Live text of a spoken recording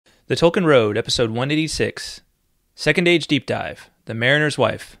The Tolkien Road, Episode 186, Second Age Deep Dive, The Mariner's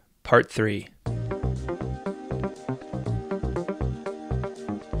Wife, Part 3.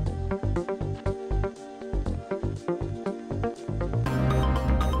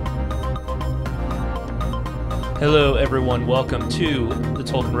 Hello everyone, welcome to The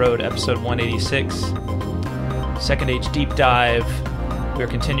Tolkien Road, Episode 186, Second Age Deep Dive. We're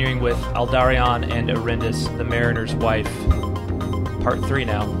continuing with Aldarion and Erendis, The Mariner's Wife, Part 3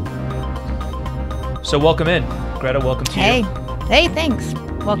 now. So welcome in. Greta, welcome to you. Hey, thanks.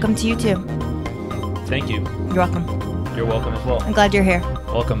 Welcome to you too. Thank you. You're welcome. You're welcome as well. I'm glad you're here.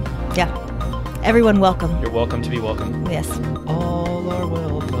 Welcome. Yeah. Everyone welcome. You're welcome to be welcome. Yes. All are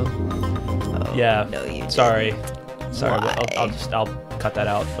welcome. Oh, Yeah. No, you didn't. Sorry. Why? I'll cut that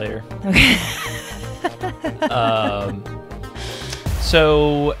out later. Okay.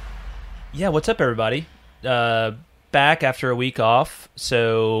 So, yeah, what's up, everybody? Back after a week off.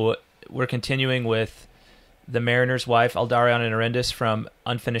 So we're continuing with The Mariner's Wife, Aldarion and Erendis from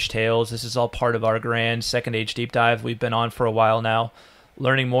Unfinished Tales. This is all part of our grand Second Age Deep Dive we've been on for a while now,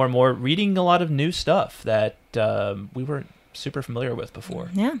 learning more and more, reading a lot of new stuff that we weren't super familiar with before.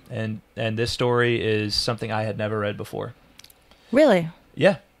 Yeah. And this story is something I had never read before. Really?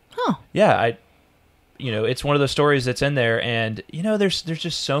 Yeah. Huh. Yeah, it's one of those stories that's in there, and there's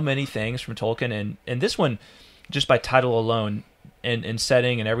just so many things from Tolkien, and this one, just by title alone and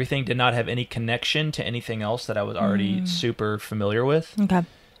setting and everything, did not have any connection to anything else that I was already super familiar with. Okay.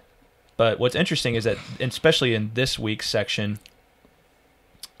 But what's interesting is that, especially in this week's section,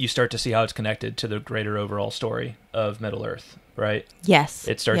 you start to see how it's connected to the greater overall story of Middle-earth, right? Yes.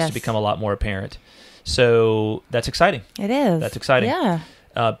 It starts to become a lot more apparent. So that's exciting. It is. That's exciting. Yeah.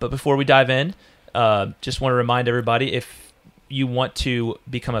 But before we dive in, just want to remind everybody, if you want to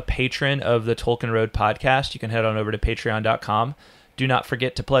become a patron of the Tolkien Road podcast, you can head on over to patreon.com. Do not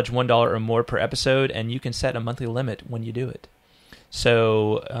forget to pledge $1 or more per episode, and you can set a monthly limit when you do it.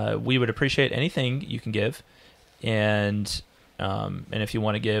 So we would appreciate anything you can give, and if you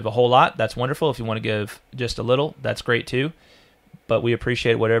want to give a whole lot, that's wonderful. If you want to give just a little, that's great too. But we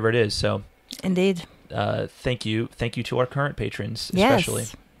appreciate whatever it is. So Indeed. Thank you to our current patrons, especially.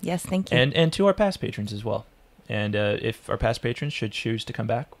 Yes, thank you. And to our past patrons as well. And if our past patrons should choose to come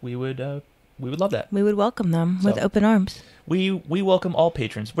back, we would love that. We would welcome them with open arms. We welcome all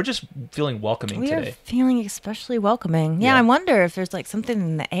patrons. We're just feeling welcoming today. We are feeling especially welcoming. Yeah, I wonder if there's like something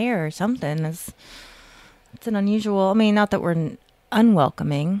in the air or something. It's an unusual. I mean, not that we're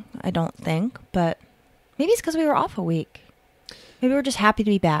unwelcoming, I don't think, but maybe it's because we were off a week. Maybe we're just happy to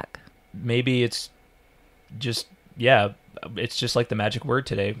be back. Maybe it's just it's just like the magic word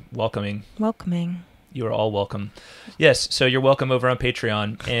today, welcoming. Welcoming. You are all welcome. Yes, so you're welcome over on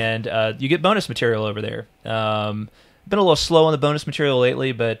Patreon, and you get bonus material over there. Been a little slow on the bonus material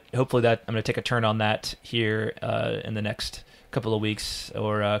lately, but hopefully I'm going to take a turn on that here in the next couple of weeks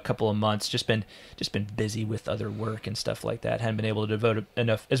or a couple of months. Just been busy with other work and stuff like that. Hadn't been able to devote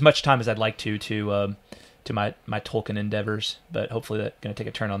as much time as I'd like to my Tolkien endeavors, but hopefully that's going to take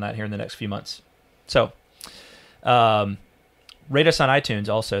a turn on that here in the next few months. So, rate us on iTunes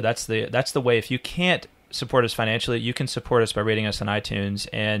also. That's the way. If you can't support us financially, you can support us by rating us on iTunes.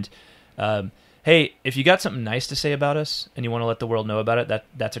 And hey, if you got something nice to say about us and you want to let the world know about it,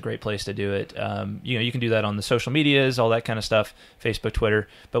 that's a great place to do it. You can do that on the social medias, all that kind of stuff, Facebook, Twitter.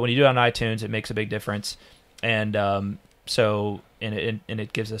 But when you do it on iTunes, it makes a big difference. And it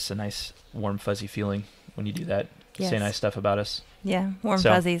gives us a nice, warm, fuzzy feeling when you do that. Yes. Say nice stuff about us. Yeah,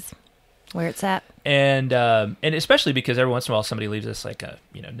 fuzzies. Where it's at. And especially because every once in a while somebody leaves us like a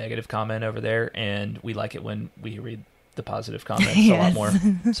negative comment over there, and we like it when we read the positive comments a lot more.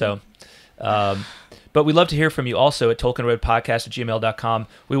 So, but we love to hear from you also at tolkienroadpodcast@gmail.com.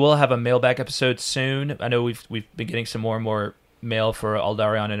 We will have a mailbag episode soon. I know we've been getting some more and more mail for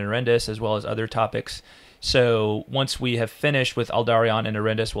Aldarion and Erendis, as well as other topics. So once we have finished with Aldarion and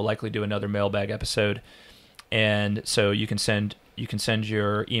Erendis, we'll likely do another mailbag episode. And so you can send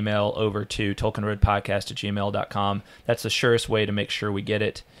your email over to tolkienroadpodcast@gmail.com. That's the surest way to make sure we get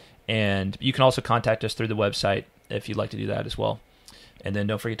it. And you can also contact us through the website if you'd like to do that as well. And then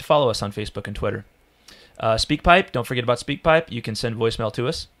don't forget to follow us on Facebook and Twitter. SpeakPipe, don't forget about SpeakPipe. You can send voicemail to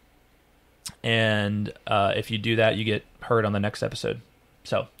us. And if you do that, you get heard on the next episode.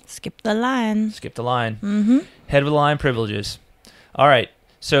 So Skip the line. Mm-hmm. Head of the line privileges. All right.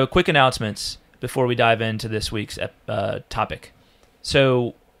 So quick announcements before we dive into this week's topic.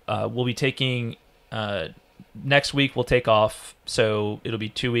 So we'll be taking next week. We'll take off, so it'll be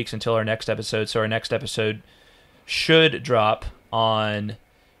 2 weeks until our next episode. So our next episode should drop on,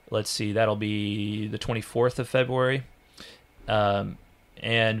 let's see, that'll be the 24th of February.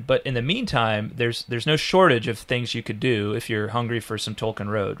 But in the meantime, there's no shortage of things you could do if you're hungry for some Tolkien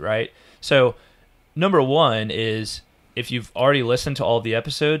Road, right? So number one is, if you've already listened to all the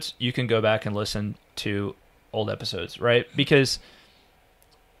episodes, you can go back and listen to old episodes, right? Because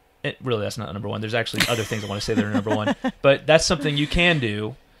that's not number one. There's actually other things I want to say that are number one, but that's something you can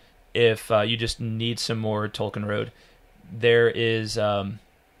do if you just need some more Tolkien Road. There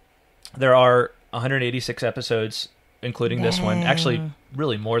are 186 episodes, including this one. Actually,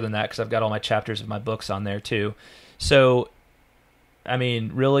 really more than that, because I've got all my chapters of my books on there too. So, I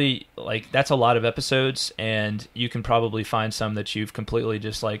mean, really, like, that's a lot of episodes, and you can probably find some that you've completely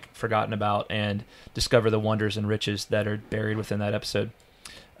just like forgotten about and discover the wonders and riches that are buried within that episode.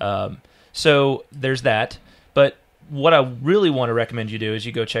 So there's that. But what I really want to recommend you do is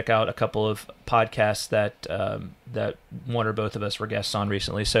you go check out a couple of podcasts that one or both of us were guests on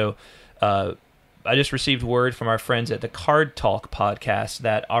recently. So I just received word from our friends at the Card Talk podcast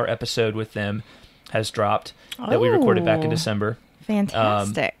that our episode with them has dropped, that we recorded back in December.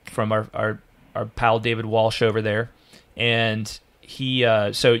 Fantastic. From our pal David Walsh over there. And he,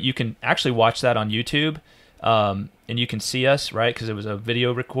 so you can actually watch that on YouTube, and you can see us, right? Because it was a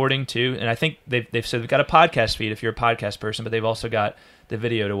video recording too. And I think they've said they've got a podcast feed if you're a podcast person, but they've also got the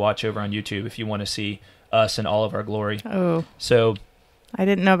video to watch over on YouTube if you want to see us in all of our glory. Oh. So I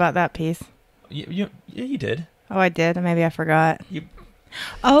didn't know about that piece. You did. Oh, I did. Maybe I forgot.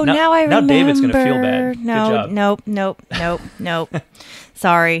 Now I remember. Now David's going to feel bad. Nope.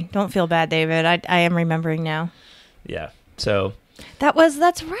 Sorry. Don't feel bad, David. I am remembering now. Yeah. So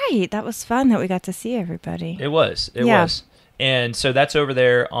that's right. That was fun that we got to see everybody. It was. And so that's over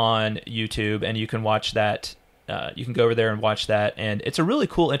there on YouTube, and you can watch that. You can go over there and watch that. And it's a really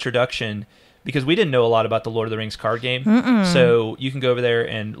cool introduction, because we didn't know a lot about the Lord of the Rings card game. So you can go over there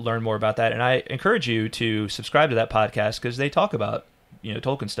and learn more about that. And I encourage you to subscribe to that podcast, because they talk about,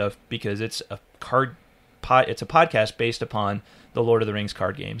 Tolkien stuff, because it's a it's a podcast based upon the Lord of the Rings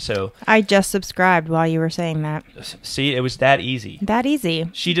card game. So I just subscribed while you were saying that. See, it was that easy.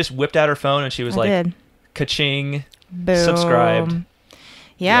 She just whipped out her phone and she was ka-ching, boom, subscribed.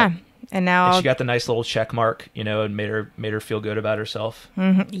 Yeah. And now she got the nice little check mark, and made her feel good about herself.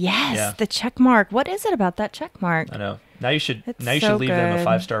 Mm-hmm. Yes, the check mark. What is it about that check mark? I know. Now you should leave them a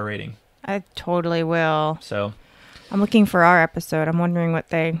 5-star rating. I totally will. So I'm looking for our episode. I'm wondering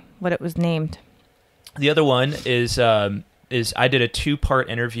what it was named. The other one is I did a 2-part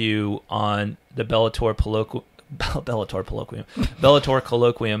interview on the Bellator Colloquium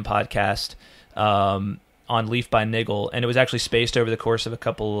podcast on Leaf by Niggle, and it was actually spaced over the course of a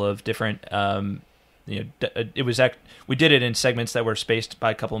couple of different. We did it in segments that were spaced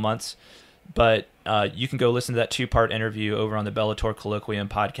by a couple of months, but you can go listen to that 2-part interview over on the Bellator Colloquium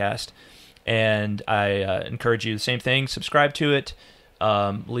podcast, and I encourage you the same thing. Subscribe to it,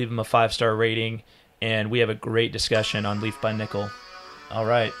 leave them a 5-star rating. And we have a great discussion on Leaf by Nickel. All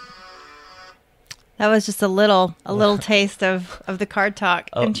right. That was just a little taste of the Card Talk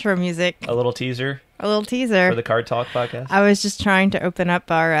intro music. A little teaser? A little teaser. For the Card Talk podcast? I was just trying to open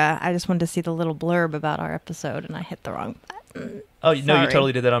up our... I just wanted to see the little blurb about our episode, and I hit the wrong button. Oh, no, you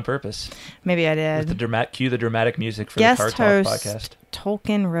totally did that on purpose. Maybe I did. With cue the dramatic music for the Card Talk podcast.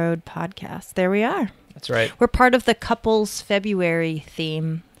 Tolkien Road podcast. There we are. That's right. We're part of the Couples February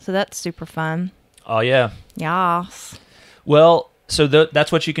theme, so that's super fun. Oh, yeah. Yes. Well, so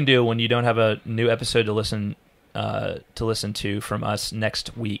that's what you can do when you don't have a new episode to listen to from us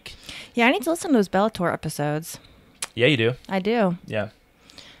next week. Yeah, I need to listen to those Bellator episodes. Yeah, you do. I do. Yeah.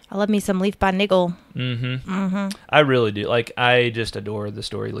 I love me some Leaf by Niggle. Mm-hmm. Mm-hmm. I really do. Like, I just adore the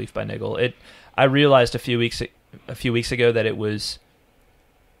story Leaf by Niggle. I realized a few weeks ago that it was...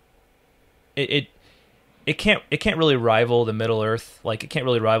 It can't really rival the Middle Earth. Like, it can't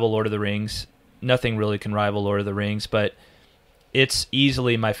really rival Lord of the Rings. Nothing really can rival Lord of the Rings, but it's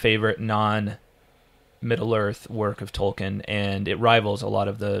easily my favorite non-Middle Earth work of Tolkien, and it rivals a lot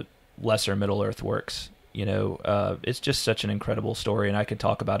of the lesser Middle Earth works. It's just such an incredible story, and I could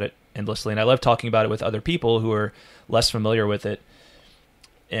talk about it endlessly. And I love talking about it with other people who are less familiar with it,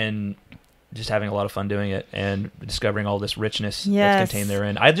 and just having a lot of fun doing it and discovering all this richness that's contained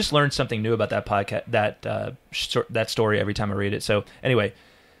therein. I just learned something new about that podcast, that story every time I read it. So anyway,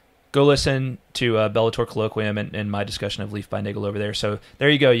 go listen to Bellator Colloquium and my discussion of Leaf by Niggle over there. So there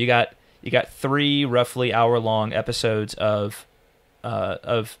you go. You got 3 roughly hour-long episodes of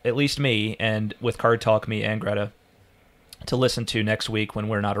at least me, and with Card Talk, me and Greta, to listen to next week when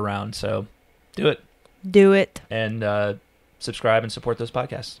we're not around. So do it. And subscribe and support those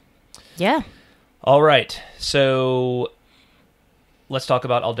podcasts. Yeah. All right. So let's talk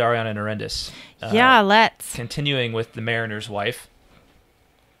about Aldarion and Erendis. Let's. Continuing with the Mariner's Wife.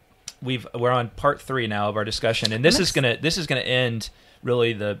 we're on part 3 now of our discussion, and this is gonna end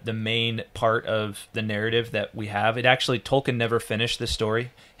really the main part of the narrative that we have. It actually, Tolkien never finished this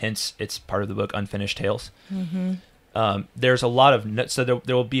story, hence it's part of the book Unfinished Tales. Mm-hmm. There's a lot of so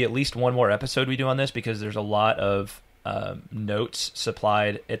there will be at least one more episode we do on this, because there's a lot of notes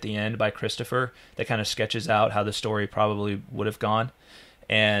supplied at the end by Christopher that kind of sketches out how the story probably would have gone,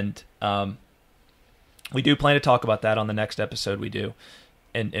 and we do plan to talk about that on the next episode we do,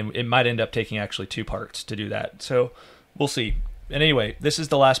 and it might end up taking actually 2 parts to do that, so we'll see. And anyway, this is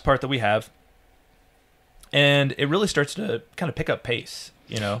the last part that we have, and it really starts to kind of pick up pace,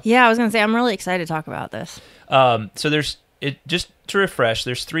 Yeah, I was going to say, I'm really excited to talk about this. So just to refresh,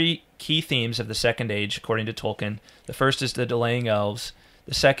 there's 3 key themes of the Second Age, according to Tolkien. The first is the delaying elves.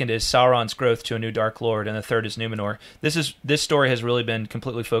 The second is Sauron's growth to a new Dark Lord, and the third is Númenor. This story has really been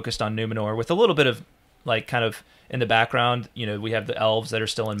completely focused on Númenor, with a little bit of, like, kind of in the background. We have the elves that are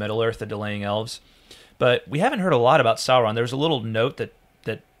still in Middle-earth, the delaying elves. But we haven't heard a lot about Sauron. There was a little note that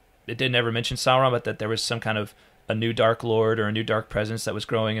it didn't ever mention Sauron, but that there was some kind of a new Dark Lord or a new dark presence that was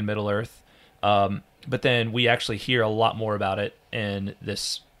growing in Middle-earth. But then we actually hear a lot more about it in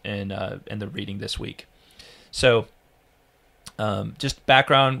the reading this week. So, just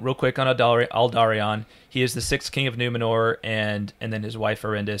background real quick on Aldarion. He is the 6th king of Númenor, and then his wife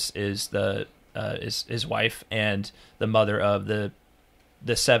Erendis is his wife and the mother of the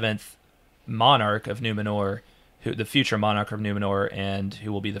 7th monarch of Númenor, the future monarch of Númenor, and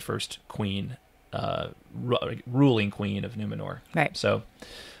who will be the first queen, ruling queen of Númenor. Right. So,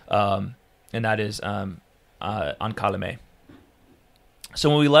 and that is Ancalame. So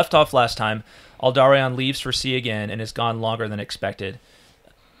when we left off last time, Aldarion leaves for sea again and is gone longer than expected.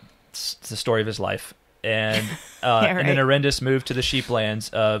 It's the story of his life. And right. And then Erendis moved to the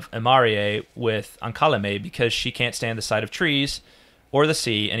sheeplands of Amarie with Ancalame because she can't stand the sight of trees or the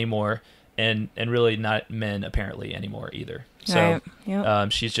sea anymore, and really not men apparently anymore either. So right.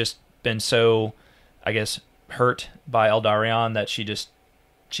 Yep. She's just been so, I guess, hurt by Aldarion that she's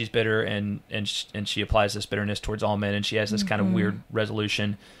bitter, and she applies this bitterness towards all men, and she has this kind of weird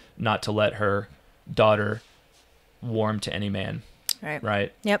resolution not to let her daughter warm to any man.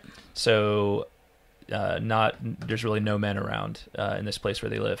 Right. Yep. So there's really no men around in this place where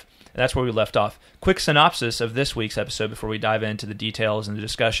they live. And that's where we left off. Quick synopsis of this week's episode before we dive into the details and the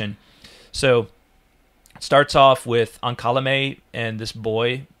discussion. So it starts off with Ancalame and this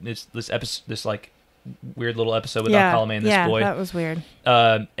boy. This like weird little episode with Ancalame and this boy. Yeah, that was weird.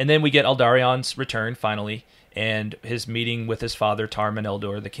 And then we get Aldarion's return finally, and his meeting with his father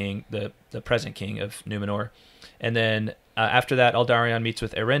Tar-Meneldor, the king, the present king of Númenor. And then after that, Aldarion meets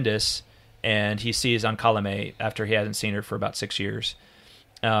with Erendis, and he sees Ancalame after he hasn't seen her for about 6 years.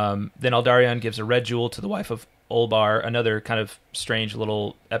 Then Aldarion gives a red jewel to the wife of Olbar. Another kind of strange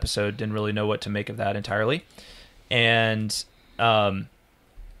little episode. Didn't really know what to make of that entirely. And then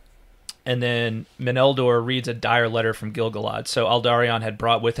Meneldor reads a dire letter from Gil-galad. So Aldarion had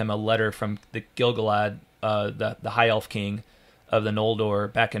brought with him a letter from the Gil-galad, the High Elf King of the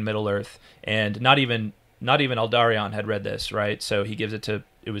Noldor back in Middle-earth, and not even Aldarion had read this, right? So he gives it to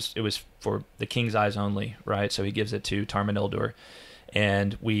it was for the king's eyes only, right? So he gives it to Tar-Meneldor,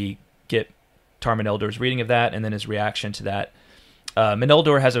 and we get Tar-Meneldor's reading of that, and then his reaction to that.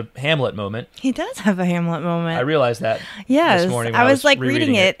 Meneldor has a Hamlet moment. He does have a Hamlet moment. I realized that yes, this morning when I was like rereading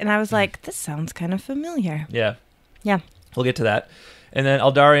reading it, and I was like, this sounds kind of familiar. Yeah. Yeah. We'll get to that. And then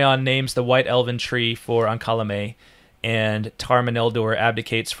Aldarion names the white elven tree for Ancalame, and Tar-Meneldor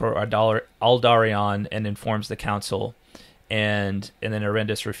abdicates for Aldarion and informs the council, and then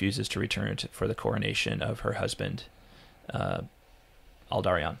Erendis refuses to return for the coronation of her husband,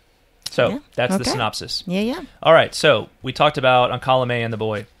 Aldarion. So that's the synopsis. Yeah. All right, so we talked about Ancalame and the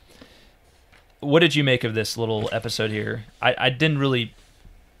boy. What did you make of this little episode here? I didn't really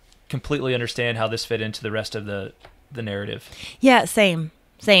completely understand how this fit into the rest of the narrative. Yeah, same.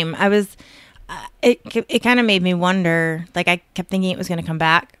 I was... It kind of made me wonder, like I kept thinking it was going to come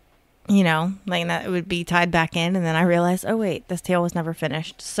back, like that it would be tied back in, and then I realized, oh wait, this tale was never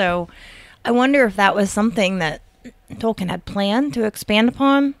finished. So I wonder if that was something that Tolkien had planned to expand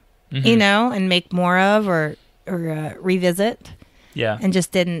upon, and make more of or revisit. Yeah. And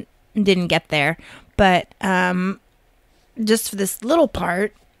just didn't get there. But just for this little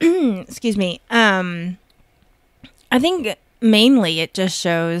part, excuse me, I think mainly it just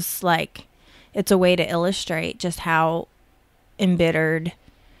shows like it's a way to illustrate just how embittered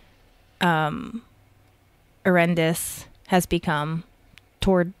Erendis has become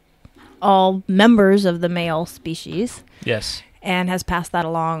toward all members of the male species. Yes. And has passed that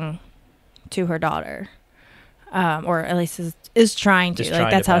along to her daughter. or at least is trying to. Just Like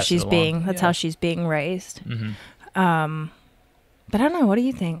trying that's to how pass it she's along. being. That's Yeah. how she's being raised. Mhm. But I don't know. What do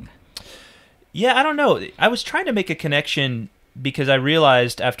you think? Yeah, I don't know. I was trying to make a connection because I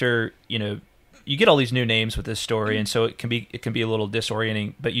realized after, you get all these new names with this story, and so it can be a little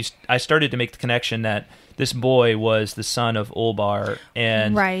disorienting. But I started to make the connection that this boy was the son of Ulbar,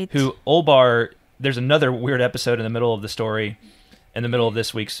 and Right. who Ulbar. There's another weird episode in the middle of the story, in the middle of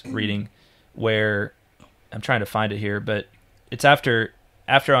this week's reading, where I'm trying to find it here, but it's after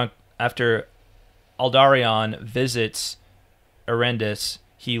Aldarion visits Erendis.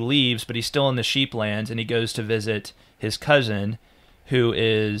 He leaves, but he's still in the sheeplands, and he goes to visit his cousin, who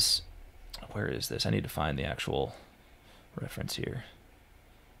is... Where is this? I need to find the actual reference here.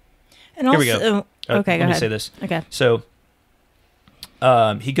 And Here also, we go. Okay, go let me ahead. say this. Okay. So,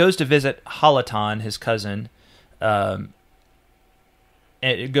 he goes to visit Halaton, his cousin, and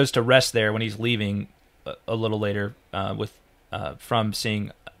it goes to rest there when he's leaving a little later from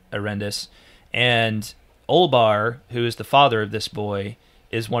seeing Erendis. And Ulbar, who is the father of this boy,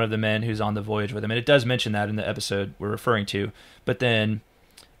 is one of the men who's on the voyage with him. And it does mention that in the episode we're referring to. But then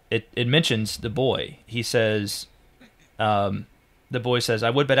it mentions the boy. He says, the boy says, "I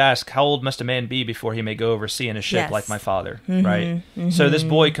would but ask, how old must a man be before he may go over sea in a ship Yes. like my father?" Mhm, Right? mhm. So this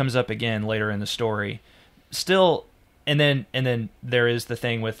boy comes up again later in the story. Still, and then there is the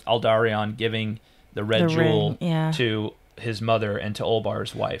thing with Aldarion giving the red The jewel ring, yeah. to his mother and to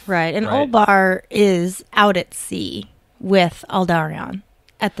Ulbar's wife. Right, and Ulbar is out at sea with Aldarion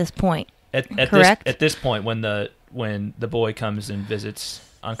at this point. Correct? At this point, when the boy comes and visits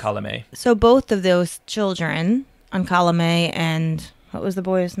Ankh-Kalame. So both of those children, Ankh-Kalame and what was the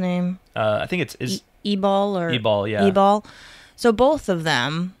boy's name? I think it's Ebal or Ebal, yeah. Ebal. So both of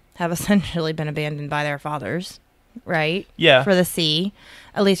them have essentially been abandoned by their fathers, right? Yeah. For the sea,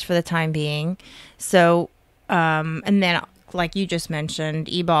 at least for the time being. So, and then, like you just mentioned,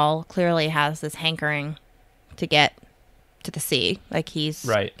 Ebal clearly has this hankering to get to the sea. Like he's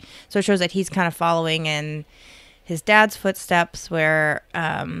right. So it shows that he's kind of following in his dad's footsteps. Where,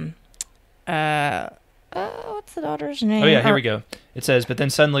 what's the daughter's name? Oh yeah, here we go. It says, "But then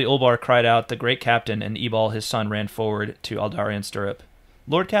suddenly Ulbar cried out, the great captain, and Ebal his son ran forward to Aldarion's stirrup.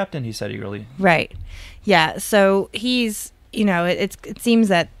 'Lord Captain,' he said eagerly." Right. Yeah. So he's, it seems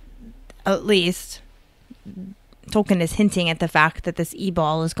that at least Tolkien is hinting at the fact that this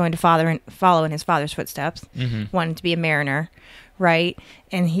Ebal is going to follow in his father's footsteps, wanting to be a mariner, right?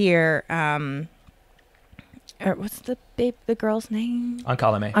 And here, what's the girl's name?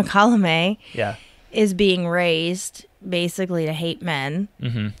 Ankh-Kalame. Ankh-Kalame Yeah. is being raised basically to hate men.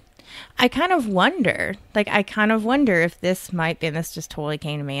 Mm-hmm. I kind of wonder if this might be, and this just totally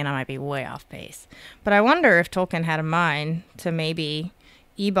came to me and I might be way off base, but I wonder if Tolkien had a mind to maybe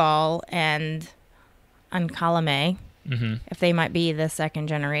Ebal and Ankh-Kalame, if they might be the second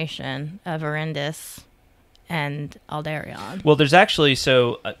generation of Erendis and Aldarion. Well, there's actually,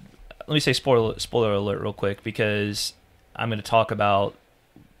 let me say spoiler alert real quick, because I'm going to talk about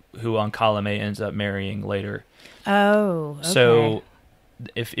who Ankh-Kalame ends up marrying later. Oh, okay. So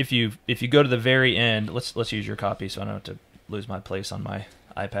if you go to the very end, let's use your copy so I don't have to lose my place on my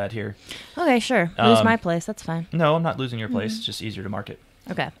iPad here. Okay, sure. Lose my place. That's fine. No, I'm not losing your place. It's just easier to mark it.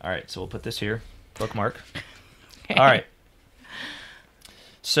 Okay. All right, so we'll put this here. Bookmark. Okay. All right.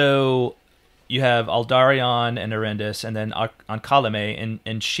 So you have Aldarion and Erendis, and then Ankh-Kalame,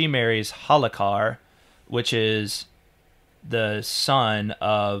 and she marries Halakar, which is the son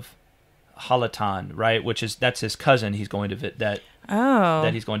of Halaton, right? That's his cousin. He's going to that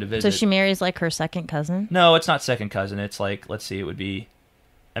he's going to visit. So she marries like her second cousin? No, it's not second cousin. It's like, let's see, it would be.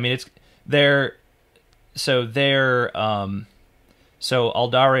 I mean, it's they're. So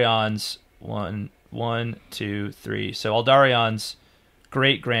Aldarion's one, two, three. So Aldarion's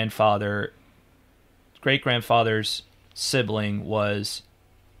great grandfather's sibling was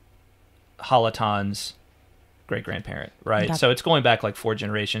Halaton's great grandparent, right? Okay. So it's going back like 4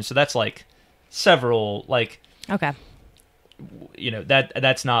 generations. So that's like several, like, Okay.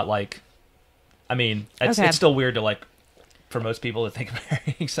 That's not like, I mean, it's still weird to like, for most people to think of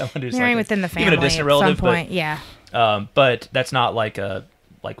marrying someone who's Marrying like within the family even a distant at relative, some point, yeah. But that's not like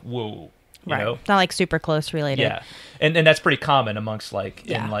whoa, you know? It's not like super close related. Yeah, and that's pretty common amongst like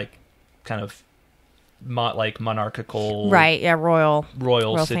Yeah. in like kind of monarchical, Right, yeah, royal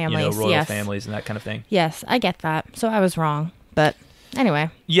families, royal yes. families and that kind of thing. Yes, I get that. So I was wrong, but anyway.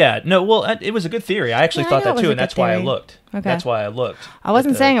 Yeah, no, well, it was a good theory. I actually thought I knew that it was too, a and that's good why I theory. looked. Okay. That's why I looked. I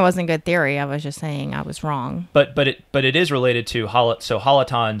wasn't saying it wasn't good theory. I was just saying I was wrong. But it is related to so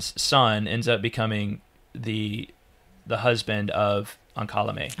Halaton's son ends up becoming the husband of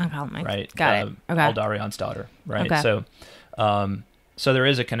Ancalame. Ancalame. Right? Got it. Okay. Aldarion's daughter, right? Okay. So there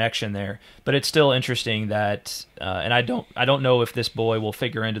is a connection there, but it's still interesting that, and I don't know if this boy will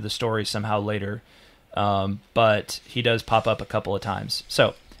figure into the story somehow later, but he does pop up a couple of times.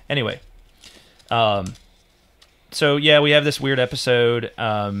 So anyway, so yeah, we have this weird episode,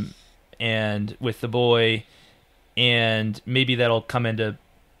 and with the boy, and maybe that'll come into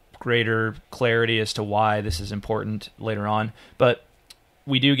greater clarity as to why this is important later on. But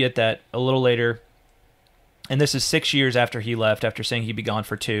we do get that a little later. And this is 6 years after he left, after saying he'd be gone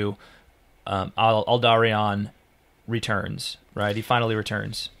for 2. Aldarion returns, right? He finally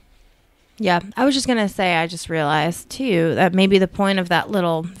returns. Yeah, I was just going to say, I just realized, too, that maybe the point of that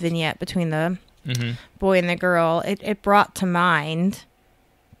little vignette between the boy and the girl, it brought to mind,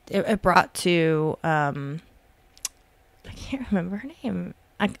 it brought to, I can't remember her name,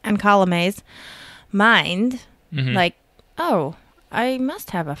 Ancalame's mind, like, oh, I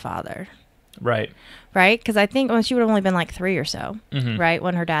must have a father. Right. Right? Because I think she would have only been like 3 or so, right,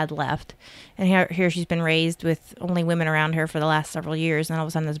 when her dad left. And here she's been raised with only women around her for the last several years. And all of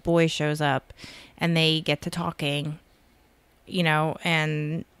a sudden this boy shows up and they get to talking,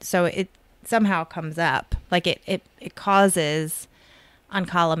 and so it somehow comes up. Like it causes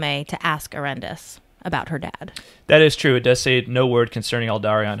Ancalame to ask Erendis about her dad. That is true. It does say no word concerning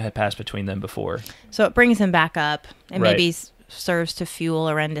Aldarion had passed between them before. So it brings him back up and maybe serves to fuel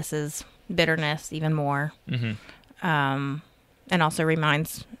Erendis's bitterness even more, and also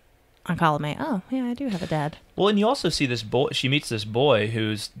reminds Ancalame, oh yeah, I do have a dad. Well, and you also see this boy. She meets this boy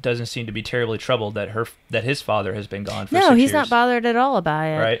who doesn't seem to be terribly troubled that his father has been gone for 6 years. No, he's not bothered at all about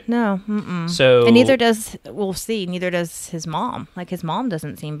it. Right? No. So, and neither does neither does his mom. Like his mom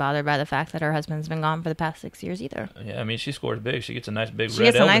doesn't seem bothered by the fact that her husband's been gone for the past 6 years either. Yeah, I mean, she scores big. She gets a nice big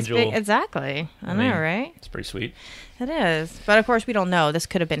red Elven jewel. Exactly. I know, right? It's pretty sweet. It is, but of course we don't know. This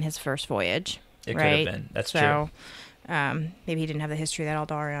could have been his first voyage. It could have been. That's true. Maybe he didn't have the history that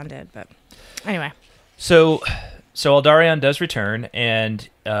Aldarion did, but anyway. So Aldarion does return, and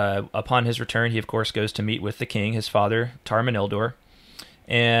upon his return, he of course goes to meet with the king, his father, Tarmanildor,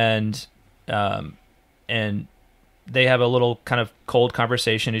 and they have a little kind of cold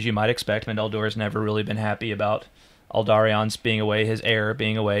conversation, as you might expect. Meneldor has never really been happy about Aldarion's being away, his heir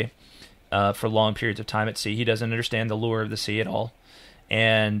being away for long periods of time at sea. He doesn't understand the lure of the sea at all,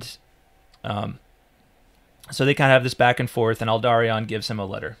 and so they kind of have this back and forth, and Aldarion gives him a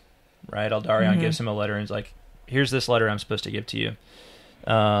letter, right? Aldarion gives him a letter and is like, here's this letter I'm supposed to give to you.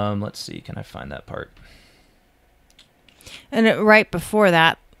 Let's see, can I find that part? And right before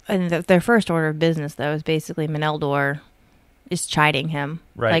that, and their first order of business, though, is basically Meneldor is chiding him.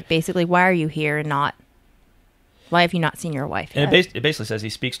 Right. Like, basically, why are you here and why have you not seen your wife yet? And it basically says he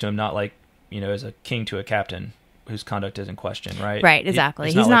speaks to him not like, as a king to a captain whose conduct is in question, right? Right, exactly.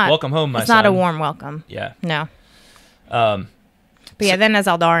 He's not like, welcome home, my son. It's not a warm welcome. Yeah. No. But yeah, then as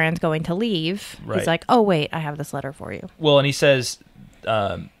Aldarion's going to leave, he's like, oh, wait, I have this letter for you. Well, and he says,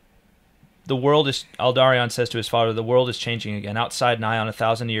 Aldarion says to his father, the world is changing again. Outside Nigh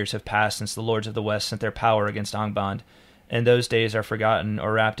 1,000 years have passed since the lords of the West sent their power against Angband, and those days are forgotten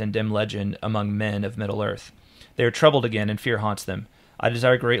or wrapped in dim legend among men of Middle-earth. They are troubled again, and fear haunts them. I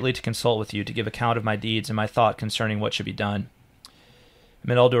desire greatly to consult with you, to give account of my deeds and my thought concerning what should be done.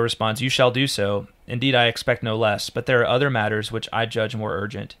 Meneldor responds, you shall do so. Indeed, I expect no less, but there are other matters which I judge more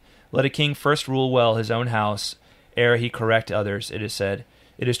urgent. Let a king first rule well his own house, ere he correct others, it is said.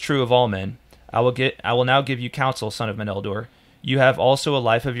 It is true of all men. I will now give you counsel, son of Meneldor. You have also a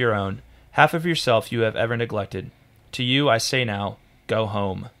life of your own. Half of yourself you have ever neglected. To you I say now, go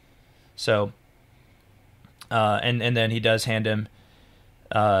home. So, and then he does hand him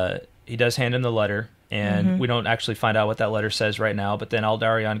the letter, and we don't actually find out what that letter says right now. But then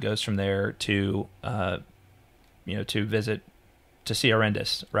Aldarion goes from there to, to visit, to see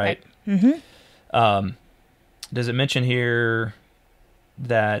Erendis, right? Does it mention here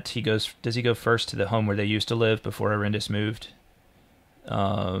that he goes? Does he go first to the home where they used to live before Erendis moved?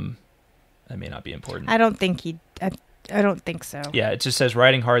 That may not be important. I don't think I don't think so. Yeah, it just says,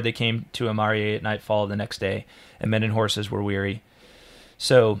 riding hard, they came to Amarie at nightfall of the next day, and men and horses were weary.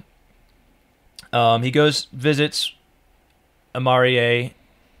 So he goes, visits Amarie.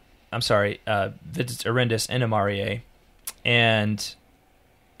 Visits Erendis in Amarie, and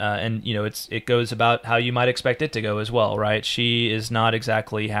it goes about how you might expect it to go as well, right? She is not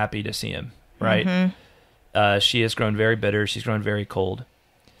exactly happy to see him, right? She has grown very bitter. She's grown very cold.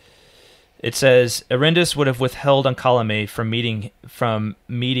 It says, Erendis would have withheld Ancalame from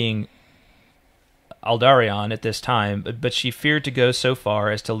meeting Aldarion at this time, but she feared to go so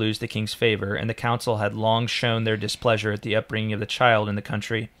far as to lose the king's favor, and the council had long shown their displeasure at the upbringing of the child in the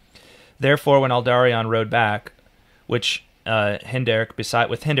country. Therefore, when Aldarion rode back, with Hinderic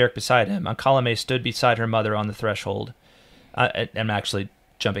beside him, Ankalame stood beside her mother on the threshold. I'm actually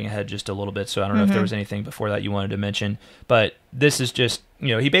jumping ahead just a little bit, so I don't know if there was anything before that you wanted to mention, but this is just,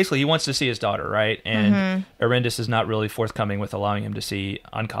 he wants to see his daughter, right? And Erendis is not really forthcoming with allowing him to see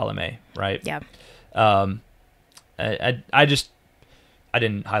Ankalame, right? Yeah. I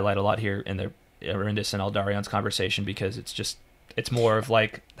didn't highlight a lot here in the Erendis and Aldarion's conversation because it's more of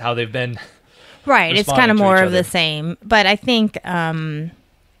like how they've been right. It's kind of more of the same, but I think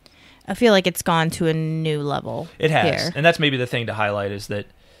I feel like it's gone to a new level. It has, here. And that's maybe the thing to highlight is that.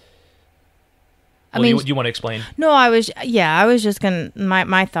 Well, you want to explain? No, I was just gonna.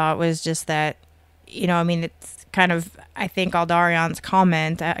 My thought was just that, it's kind of. I think Aldarion's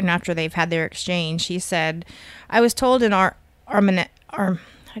comment, and after they've had their exchange, he said, "I was told in how do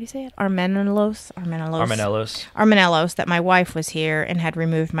you say it? Armenelos, that my wife was here and had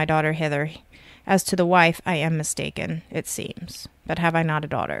removed my daughter hither. As to the wife, I am mistaken, it seems. But have I not a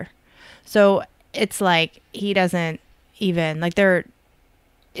daughter?" So it's like he doesn't even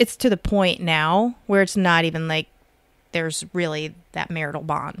it's to the point now where it's not even like there's really that marital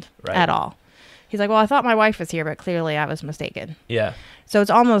bond at all. He's like, well, I thought my wife was here, but clearly I was mistaken. Yeah. So it's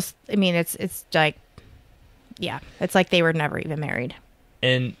almost, it's like, yeah, it's like they were never even married.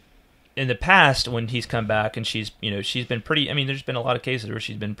 And in the past, when he's come back and she's been pretty, there's been a lot of cases where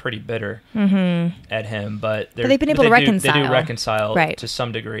she's been pretty bitter at him, but they've been able to reconcile. They do reconcile to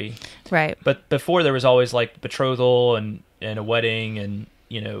some degree. Right. But before there was always like betrothal and a wedding and,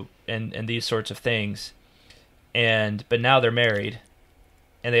 and these sorts of things. But now they're married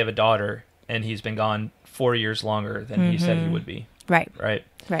and they have a daughter and he's been gone 4 years longer than he said he would be. Right. Right.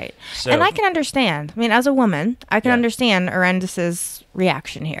 Right. So, and I can understand. As a woman, I can understand Erendis's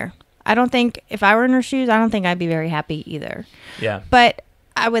reaction here. I don't think, if I were in her shoes, I don't think I'd be very happy either. Yeah. But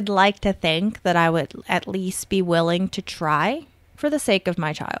I would like to think that I would at least be willing to try for the sake of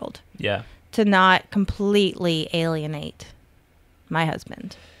my child. Yeah. To not completely alienate my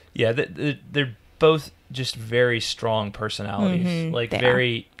husband. Yeah, they're both just very strong personalities.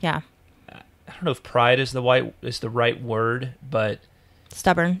 Yeah. I don't know if pride is the right word, but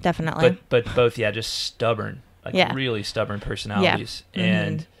stubborn, definitely. But both, just stubborn, really stubborn personalities,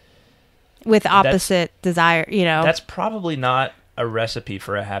 and with opposite desire. That's probably not a recipe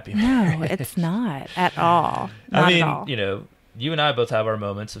for a happy marriage. No, it's not at all. Not at all. You and I both have our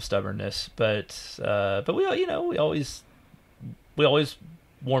moments of stubbornness, but we always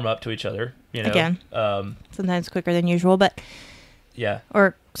warm up to each other. Again, sometimes quicker than usual, but. Yeah.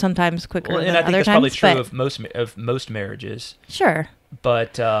 Or sometimes quicker than other times. And I think that's probably true of most marriages. Sure.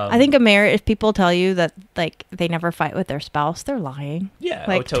 But I think if people tell you that like they never fight with their spouse, they're lying. Yeah,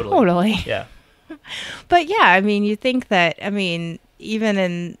 totally. Yeah. But you think that even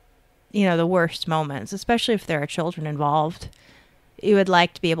in the worst moments, especially if there are children involved, you would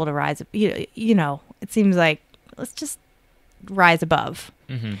like to be able to rise. It seems like let's just rise above.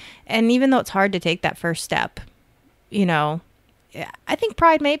 Mm-hmm. And even though it's hard to take that first step, I think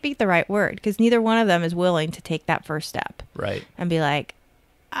pride may be the right word because neither one of them is willing to take that first step. Right. And be like,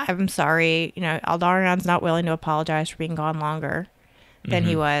 I'm sorry, Aldarion's not willing to apologize for being gone longer than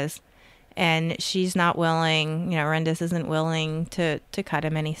he was. And she's not willing, Erendis isn't willing to cut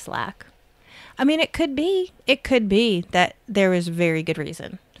him any slack. It could be that there was very good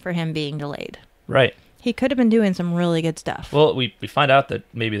reason for him being delayed. Right. He could have been doing some really good stuff. Well, we find out that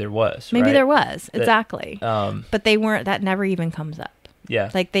maybe there was. Maybe there was, exactly. But they weren't. That never even comes up.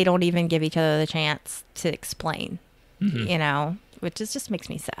 Yeah. Like they don't even give each other the chance to explain. Which just makes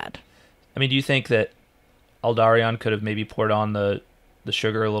me sad. Do you think that Aldarion could have maybe poured on the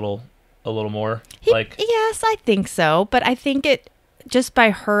sugar a little more? Yes, I think so. But I think it just by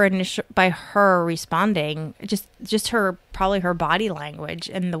her responding, just her body language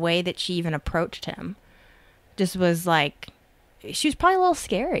and the way that she even approached him. Just was like, she was probably a little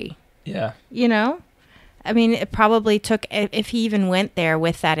scary. Yeah. It probably took, if he even went there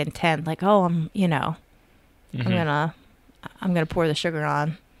with that intent, like, oh, I'm going to pour the sugar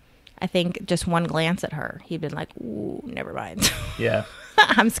on. I think just one glance at her, he'd been like, ooh, never mind. Yeah.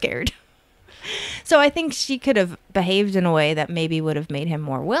 I'm scared. So I think she could have behaved in a way that maybe would have made him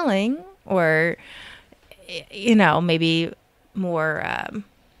more willing or, maybe more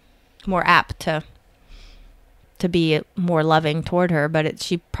apt to be more loving toward her, but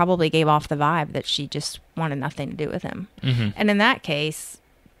she probably gave off the vibe that she just wanted nothing to do with him. Mm-hmm. And in that case,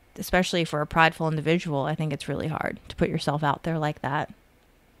 especially for a prideful individual, I think it's really hard to put yourself out there like that.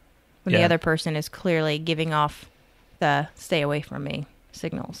 when the other person is clearly giving off the stay away from me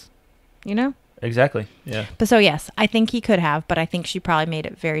signals, you know? Exactly. Yeah. But so, yes, I think he could have, but I think she probably made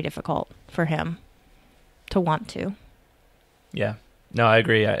it very difficult for him to want to. Yeah. No, I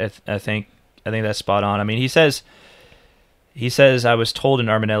agree. I think that's spot on. I mean, he says, I was told in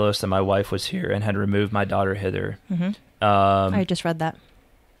Armanelos that my wife was here and had removed my daughter hither. Mm-hmm. I just read that.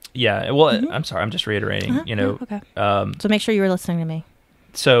 Yeah. Well, I'm sorry. I'm just reiterating, you know. Yeah, okay. So make sure you were listening to me.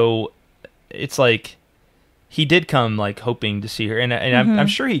 So it's like he did come like hoping to see her. And I'm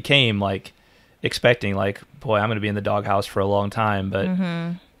sure he came like expecting like, boy, I'm going to be in the doghouse for a long time.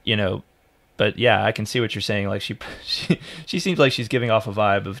 But, you know, but yeah, I can see what you're saying. Like she seems like she's giving off a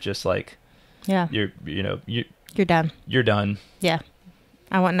vibe of just like, yeah, you're done. You're done. Yeah.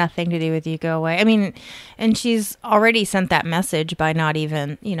 I want nothing to do with you. Go away. I mean, and she's already sent that message by not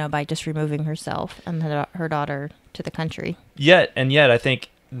even, you know, by just removing herself and her daughter to the country. Yet, I think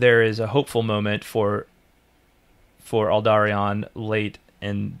there is a hopeful moment for Aldarion late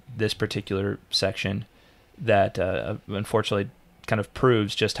in this particular section that unfortunately kind of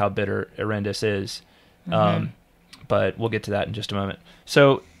proves just how bitter Erendis is. But we'll get to that in just a moment.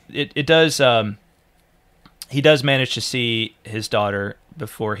 So it does. He does manage to see his daughter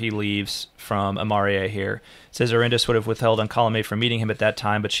before he leaves from Amaria here. It says Erendis would have withheld Ankalame from meeting him at that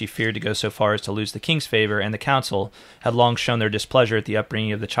time, but she feared to go so far as to lose the king's favor, and the council had long shown their displeasure at the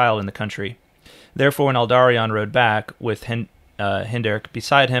upbringing of the child in the country. Therefore, when Aldarion rode back with Hinderic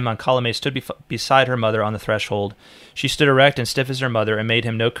beside him, Ankalame stood beside her mother on the threshold. She stood erect and stiff as her mother, and made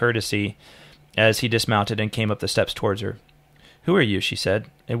him no courtesy as he dismounted and came up the steps towards her. "Who are you?" she said,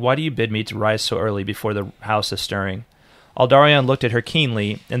 "and why do you bid me to rise so early before the house is stirring?" Aldarion looked at her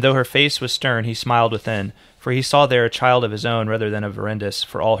keenly, and though her face was stern, he smiled within, for he saw there a child of his own rather than of Erendis,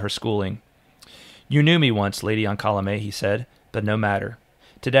 for all her schooling. "You knew me once, Lady Ankalame," he said, "but no matter.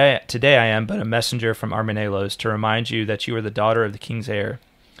 Today I am but a messenger from Armanelos to remind you that you are the daughter of the king's heir.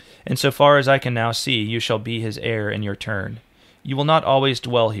 And so far as I can now see, you shall be his heir in your turn. You will not always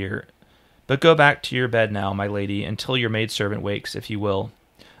dwell here, but go back to your bed now, my lady, until your maidservant wakes, if you will.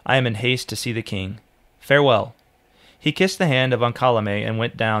 I am in haste to see the king. Farewell." He kissed the hand of Ankalame and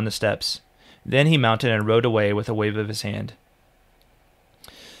went down the steps. Then he mounted and rode away with a wave of his hand.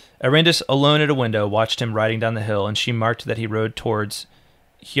 Erendis, alone at a window, watched him riding down the hill, and she marked that he rode towards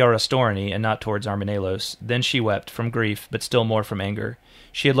Hierostorni and not towards Armanelos. Then she wept, from grief, but still more from anger.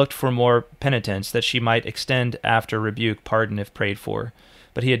 She had looked for more penitence, that she might extend after rebuke pardon if prayed for.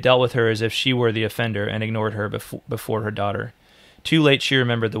 But he had dealt with her as if she were the offender, and ignored her before her daughter. Too late she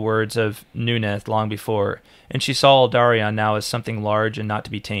remembered the words of Nuneth long before, and she saw Aldarion now as something large and not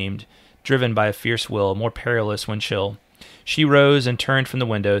to be tamed, driven by a fierce will, more perilous when chill. She rose and turned from the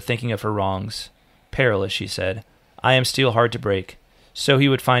window, thinking of her wrongs. "Perilous," she said. "I am steel hard to break. So he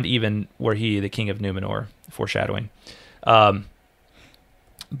would find even were he the king of Númenor." Foreshadowing.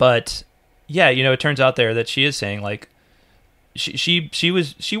 But yeah, you know, it turns out there that she is saying like she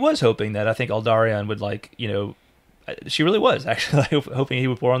was hoping that I think Aldarion would like, you know, she really was actually hoping he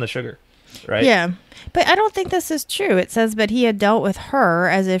would pour on the sugar, right? Yeah, but I don't think this is true. It says, but he had dealt with her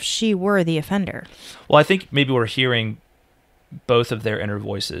as if she were the offender. Well, I think maybe we're hearing both of their inner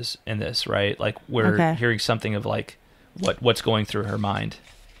voices in this, right? Like we're hearing something of like what's going through her mind,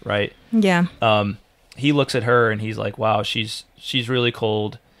 right? Yeah. He looks at her and he's like, wow, she's really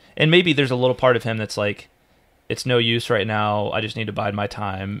cold. And maybe there's a little part of him that's like, it's no use right now. I just need to bide my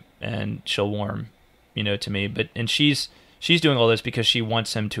time and she'll warm, you know, to me. And she's doing all this because she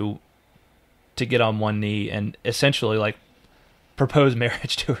wants him to get on one knee and essentially like propose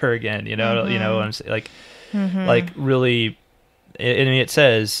marriage to her again, you know, you know what I'm saying? Like really, I mean, it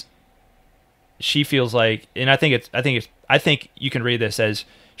says she feels like, and I think you can read this as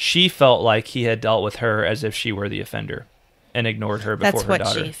she felt like he had dealt with her as if she were the offender and ignored her before her daughter.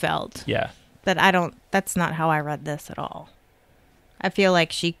 That's what she felt. Yeah. But that's not how I read this at all. I feel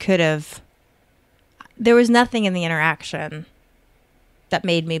like she could have, there was nothing in the interaction that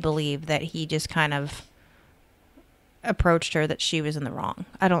made me believe that he just kind of approached her that she was in the wrong.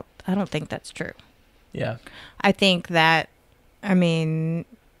 I don't think that's true. Yeah. I think that, I mean,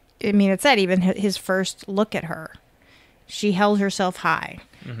 it said even his first look at her, she held herself high.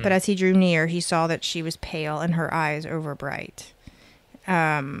 Mm-hmm. But as he drew near, he saw that she was pale and her eyes overbright.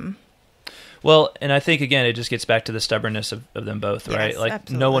 Well, and I think, again, it just gets back to the stubbornness of them both, right? Yes, like,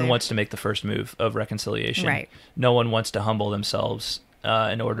 absolutely. No one wants to make the first move of reconciliation. Right. No one wants to humble themselves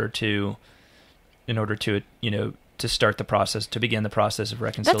in order to, you know, to start the process, to begin the process of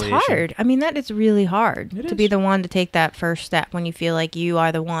reconciliation. That's hard. I mean, that is really hard to be the one to take that first step when you feel like you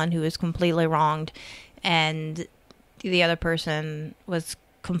are the one who is completely wronged and the other person was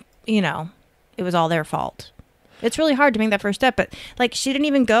it was all their fault. It's really hard to make that first step, but like she didn't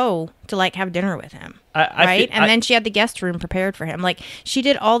even go to like have dinner with him, right? And then she had the guest room prepared for him. Like she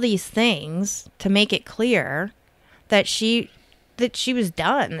did all these things to make it clear that she was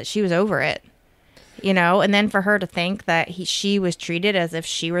done, that she was over it, And then for her to think that she was treated as if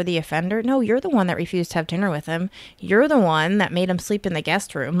she were the offender. No, you're the one that refused to have dinner with him. You're the one that made him sleep in the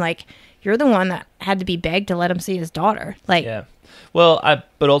guest room. Like you're the one that had to be begged to let him see his daughter. Like yeah. Well,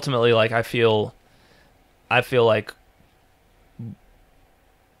 but ultimately, like I feel like I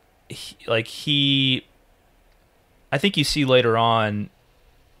think you see later on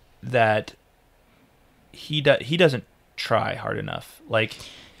that he doesn't try hard enough. Like,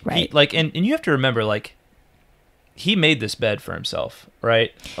 right. And you have to remember, like, he made this bed for himself,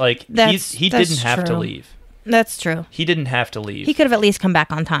 right? Like, he didn't have to leave. That's true. He didn't have to leave. He could have at least come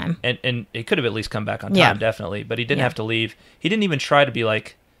back on time. And he could have at least come back on time, definitely. But he didn't have to leave. He didn't even try to be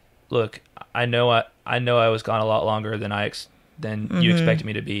like, look, I know I was gone a lot longer than you expected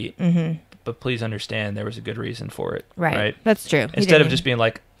me to be. Mm-hmm. But please understand there was a good reason for it. Right. That's true. Instead of just being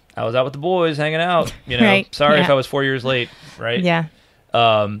like, I was out with the boys hanging out, right. Sorry if I was 4 years late, right? Yeah.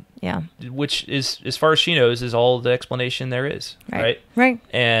 Yeah. Which is, as far as she knows, is all the explanation there is, right? Right.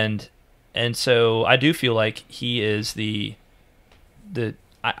 And so I do feel like he is I do.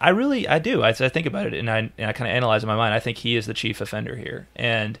 I think about it and I kind of analyze in my mind. I think he is the chief offender here,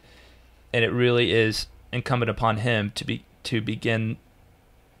 and it really is incumbent upon him to begin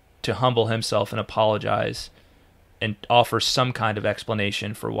to humble himself and apologize and offer some kind of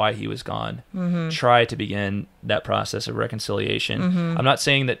explanation for why he was gone. Mm-hmm. Try to begin that process of reconciliation. Mm-hmm. I'm not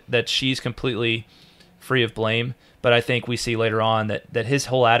saying that she's completely free of blame, but I think we see later on that his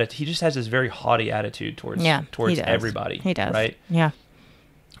whole attitude, he just has this very haughty attitude towards everybody. He does. Right? Yeah.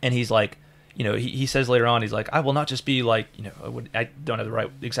 And he's like, he says later on, he's like, I will not just be like, I don't have the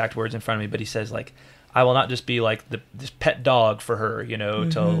right exact words in front of me, but he says like, I will not just be like this pet dog for her,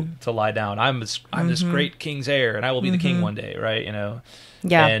 mm-hmm. to lie down. I'm this great king's heir, and I will be the king one day, right?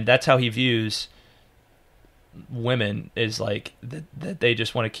 Yeah. And that's how he views women, is like that they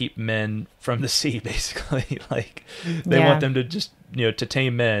just want to keep men from the sea, basically. Like they want them to just to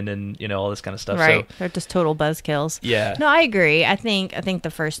tame men and all this kind of stuff. Right. So they're just total buzzkills. Yeah. No, I agree. I think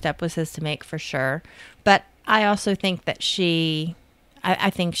the first step was his to make, for sure, but I also think that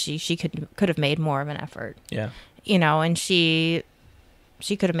I think she could have made more of an effort. Yeah. And she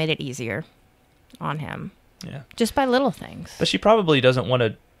could have made it easier on him. Yeah. Just by little things. But she probably doesn't want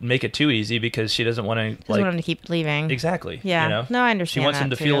to make it too easy because she doesn't want to want him to keep leaving. Exactly. Yeah. No, I understand. She wants him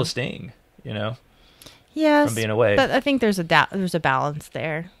to too. feel a sting, Yes. from being away. But I think there's a balance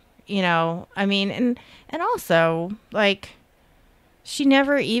there. I mean, and also like she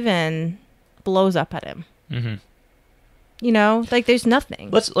never even blows up at him. Mm-hmm. Like there's nothing.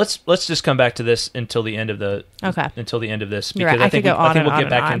 Let's just come back to this until the end of this, because right. I think we'll get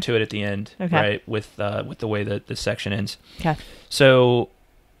back on. into it at the end, okay. Right? With the way that this section ends. Okay. So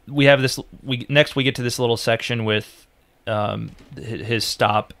we have this. We get to this little section with his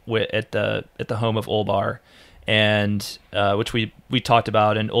stop at the home of Olbar, and which we talked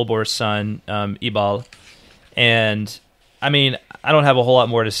about, and Olbor's son Ebal, and I mean I don't have a whole lot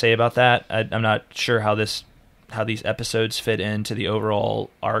more to say about that. I'm not sure how these episodes fit into the overall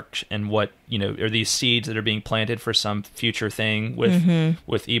arc and what, are these seeds that are being planted for some future thing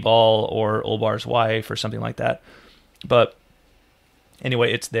with Ebal or Olbar's wife or something like that. But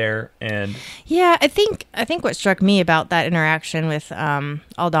anyway, it's there. And yeah, I think what struck me about that interaction with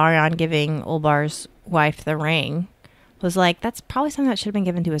Aldarion giving Olbar's wife the ring was like, that's probably something that should have been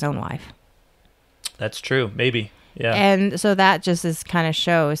given to his own wife. That's true. Maybe. Yeah. And so that just kind of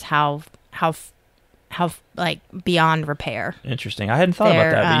shows how like beyond repair. Interesting. I hadn't thought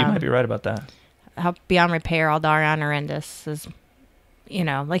about that, but you might be right about that. How beyond repair Aldarion Erendis is,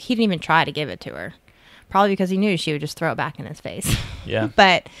 like he didn't even try to give it to her, probably because he knew she would just throw it back in his face. Yeah.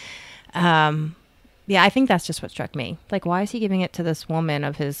 But, I think that's just what struck me. Like, why is he giving it to this woman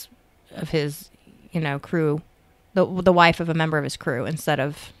of his, crew, the wife of a member of his crew, instead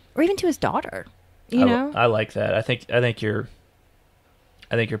of, or even to his daughter? I like that. I think you're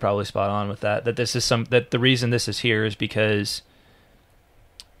probably spot on with that. That this is that the reason this is here is because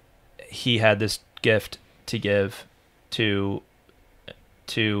he had this gift to give to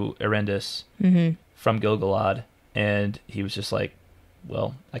Erendis from Gil-galad, and he was just like,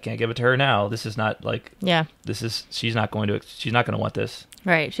 well, I can't give it to her now. This is not like, she's not going to want this.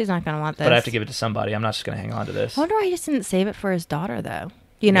 Right. She's not going to want this. But I have to give it to somebody. I'm not just going to hang on to this. I wonder why he just didn't save it for his daughter, though.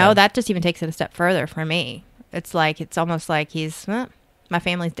 That just even takes it a step further for me. It's almost like he's, my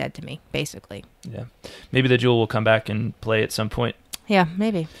family's dead to me, basically. Yeah. Maybe the jewel will come back and play at some point. Yeah,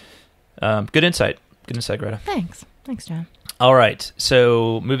 maybe. Good insight. Good insight, Greta. Thanks, John. All right.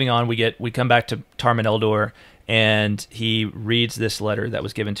 So moving on, we come back to Tarmin Eldor, and he reads this letter that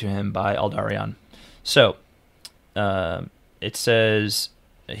was given to him by Aldarion. So it says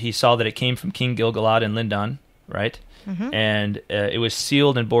he saw that it came from King Gil-galad and Lindan, right? Mm-hmm. And it was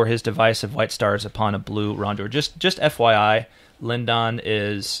sealed and bore his device of white stars upon a blue rondor. Just FYI, Lindan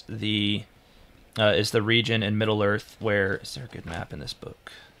is the region in Middle Earth where... Is there a good map in this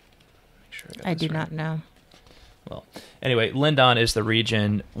book? Make sure I do not know. Well, anyway, Lindan is the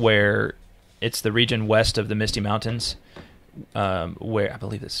region where... It's the region west of the Misty Mountains, where... I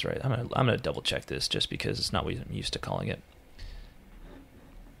believe this is right. I'm gonna double check this just because it's not what I'm used to calling it.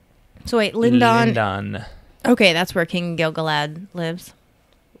 So wait, Lindan... Okay, that's where King Gil-galad lives.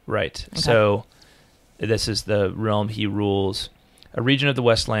 Right. Okay. So this is the realm he rules. A region of the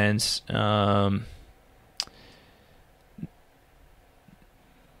Westlands. Lindan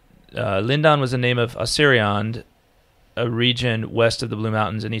was the name of Osirion, a region west of the Blue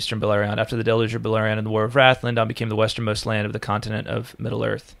Mountains in eastern Beleriand. After the deluge of Beleriand and the War of Wrath, Lindan became the westernmost land of the continent of Middle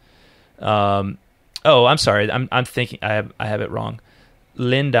Earth. I'm sorry. I'm thinking I have it wrong.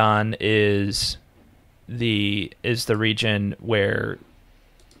 Lindan is the region where...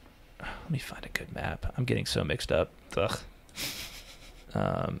 Let me find a good map. I'm getting so mixed up. Ugh.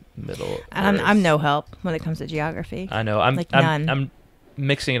 Middle Earth. I'm no help when it comes to geography. I know. I'm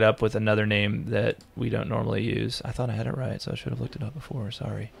mixing it up with another name that we don't normally use. I thought I had it right, so I should have looked it up before.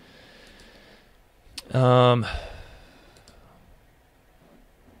 Sorry.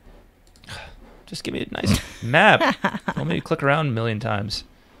 Just give me a nice map. Don't make me click around a million times.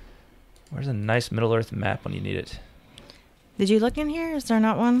 Where's a nice Middle Earth map when you need it? Did you look in here? Is there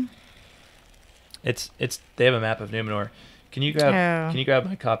not one? It's. They have a map of Númenor. Can you grab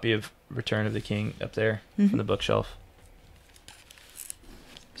my copy of Return of the King up there from the bookshelf?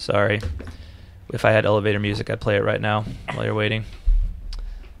 Sorry. If I had elevator music, I'd play it right now while you're waiting.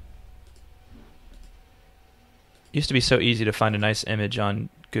 Used to be so easy to find a nice image on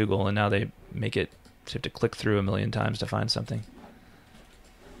Google, and now they make it so you have to click through a million times to find something.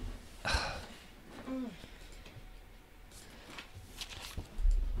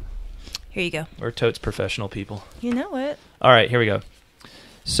 Here you go. We're totes professional people. You know it. All right, here we go.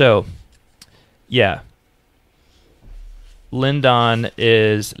 So, yeah. Lindan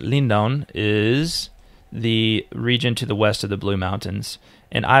is the region to the west of the Blue Mountains.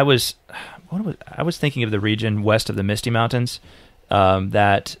 And I was thinking of the region west of the Misty Mountains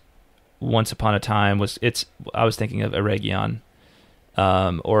that once upon a time I was thinking of Eregion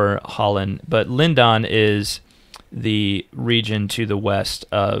or Holland, but Lindan is the region to the west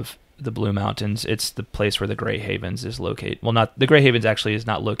of the Blue Mountains. It's the place where the Grey Havens is located. Well, not the Grey Havens actually is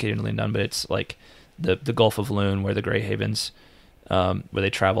not located in Lindan, but it's like the Gulf of Lune where the Grey Havens, where they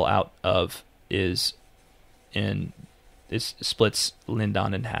travel out of, is in. It splits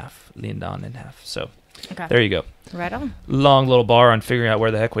Lindan in half. So There you go. Right on. Long little bar on figuring out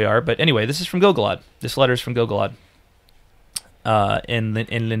where the heck we are. But anyway, this is from Gil-galad. This letter is from Gil-galad. In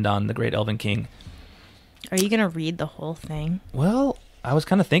Lindan, the great Elven King. Are you going to read the whole thing? Well, I was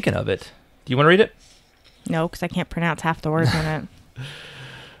kind of thinking of it. Do you want to read it? No, because I can't pronounce half the words in it.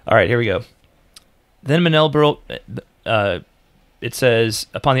 All right, here we go. Then Menelbril, it says,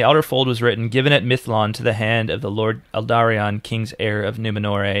 upon the outer fold was written, given at Mithlon to the hand of the Lord Aldarion, king's heir of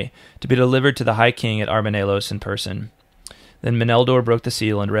Númenor, to be delivered to the high king at Armanelos in person. Then Meneldor broke the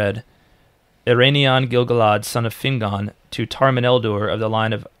seal and read, Erenion Gil-galad, son of Fingon, to Tarmin Eldor of the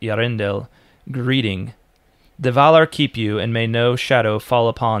line of Yarendel, greeting. The Valar keep you, and may no shadow fall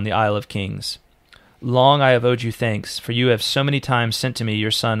upon the Isle of Kings. Long I have owed you thanks, for you have so many times sent to me your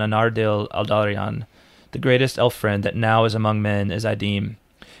son Anardil Aldarion, the greatest elf friend that now is among men, as I deem.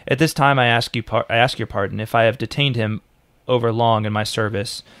 At this time I ask your pardon if I have detained him over long in my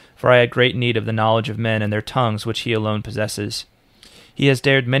service, for I had great need of the knowledge of men and their tongues which he alone possesses. He has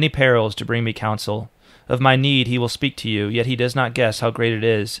dared many perils to bring me counsel. Of my need he will speak to you, yet he does not guess how great it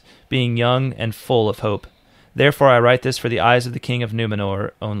is, being young and full of hope. Therefore I write this for the eyes of the king of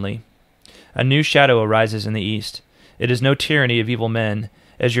Númenor only. A new shadow arises in the east. It is no tyranny of evil men,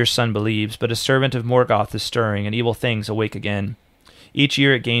 as your son believes, but a servant of Morgoth is stirring, and evil things awake again. Each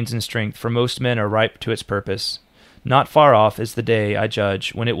year it gains in strength, for most men are ripe to its purpose. Not far off is the day, I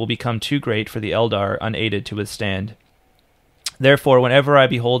judge, when it will become too great for the Eldar unaided to withstand. Therefore, whenever I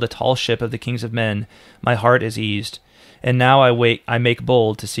behold a tall ship of the kings of men, my heart is eased. And now I make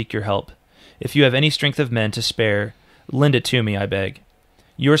bold to seek your help. If you have any strength of men to spare, lend it to me, I beg.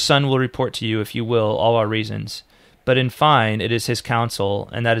 Your son will report to you, if you will, all our reasons. But in fine, it is his counsel,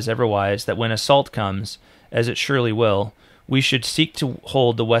 and that is ever wise, that when assault comes, as it surely will, We should seek to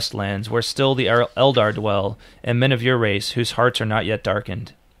hold the Westlands, where still the Eldar dwell, and men of your race, whose hearts are not yet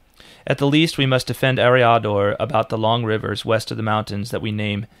darkened. At the least, we must defend Eriador about the long rivers west of the mountains that we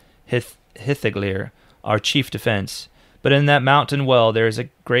name Hitheglir, our chief defense. But in that mountain well there is a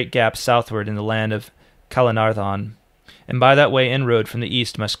great gap southward in the land of Kalanarthon, and by that way inroad from the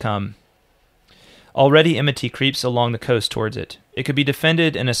east must come. Already enmity creeps along the coast towards it. It could be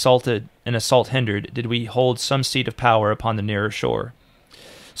defended and assault hindered, did we hold some seat of power upon the nearer shore.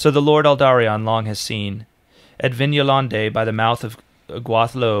 So the Lord Aldarion long has seen. At Vignolande, by the mouth of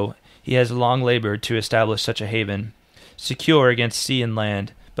Gwathlo, he has long labored to establish such a haven, secure against sea and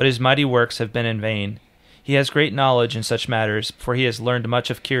land, but his mighty works have been in vain. He has great knowledge in such matters, for he has learned much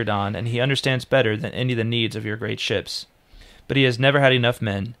of Círdan, and he understands better than any the needs of your great ships. But he has never had enough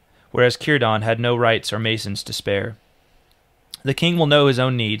men, whereas Círdan had no wrights or masons to spare. The king will know his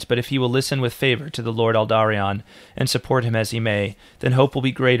own needs, but if he will listen with favor to the Lord Aldarion, and support him as he may, then hope will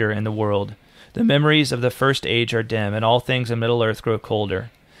be greater in the world. The memories of the first age are dim, and all things in Middle-earth grow colder.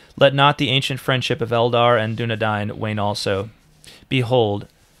 Let not the ancient friendship of Eldar and Dunedain wane also. Behold,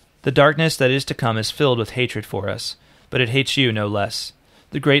 the darkness that is to come is filled with hatred for us, but it hates you no less.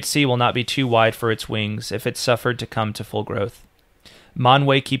 The great sea will not be too wide for its wings, if it suffered to come to full growth.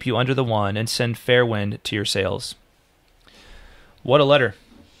 Manwë keep you under the one, and send fair wind to your sails. What a letter.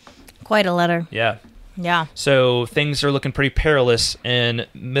 Quite a letter. Yeah. Yeah. So things are looking pretty perilous in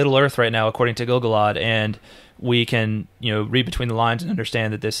Middle-earth right now, according to Gil-galad, and we can, read between the lines and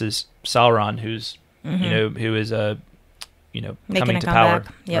understand that this is Sauron who's, who is, coming to power,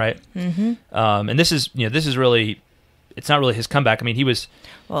 yep. right? Mm-hmm. And this is really, it's not really his comeback. I mean, he was...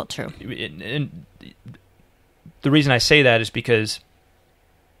 Well, true. And the reason I say that is because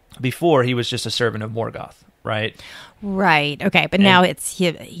before he was just a servant of Morgoth, right? Right. Okay. But now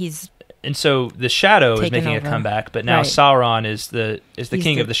he's... And so the Shadow is making a comeback, but now Sauron is the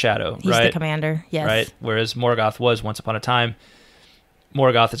king of the Shadow, right? He's the commander, yes. Right? Whereas Morgoth was once upon a time.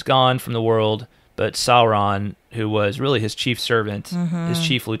 Morgoth is gone from the world, but Sauron, who was really his chief servant, his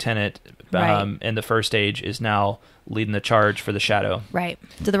chief lieutenant in the First Age, is now leading the charge for the Shadow. Right.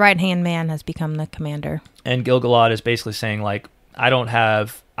 So the right-hand man has become the commander. And Gil-galad is basically saying, like,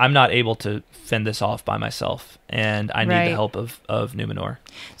 I'm not able to fend this off by myself, and I need the help of Númenor.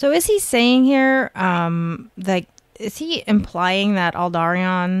 So is he saying here, is he implying that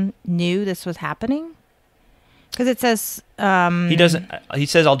Aldarion knew this was happening? Because it says... he doesn't. He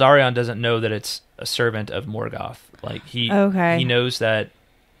says Aldarion doesn't know that it's a servant of Morgoth. Like, he knows that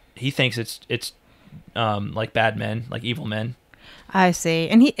he thinks it's like bad men, like evil men. I see.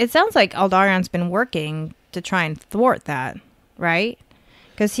 And it sounds like Aldarion's been working to try and thwart that, right?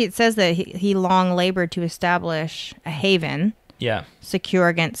 Because it says that he long labored to establish a haven, secure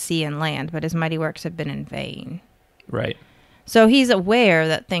against sea and land, but his mighty works have been in vain. Right. So he's aware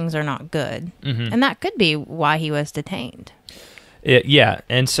that things are not good, and that could be why he was detained.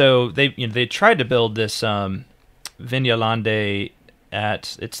 And so they tried to build this Vignolande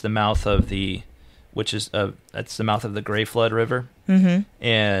it's the mouth of the Grey Flood River,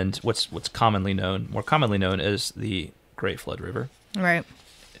 and what's more commonly known as the Grey Flood River, right?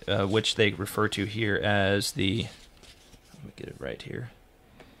 Which they refer to here as the. Let me get it right here.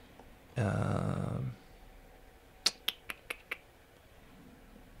 Sorry,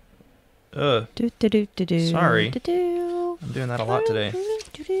 I'm doing that a lot today.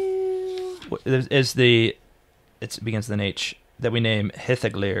 It begins with an H that we name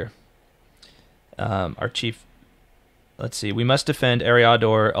Hitheglir. Our chief. Let's see. We must defend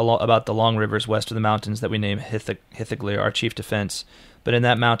Eriador about the long rivers west of the mountains that we name Hitheglir, our chief defense. But in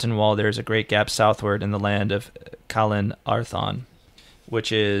that mountain wall there is a great gap southward in the land of Kalanarthon,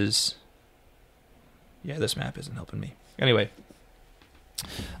 which is... Yeah, this map isn't helping me. Anyway.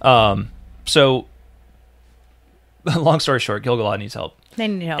 So, long story short, Gil-galad needs help. They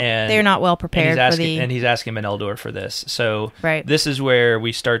need help. They're not well prepared and he's asking Meneldor for this. So this is where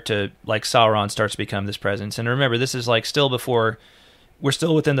we start to, like, Sauron starts to become this presence. And remember, this is like still before, we're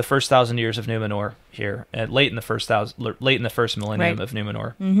still within the first 1,000 years of Númenor here, late in the first millennium of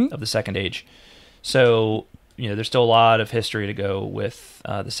Númenor, of the Second Age. So, there's still a lot of history to go with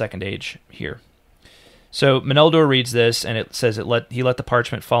the Second Age here. So Meneldor reads this, and it says he let the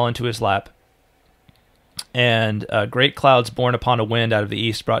parchment fall into his lap. And great clouds borne upon a wind out of the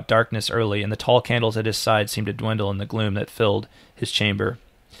east brought darkness early, and the tall candles at his side seemed to dwindle in the gloom that filled his chamber.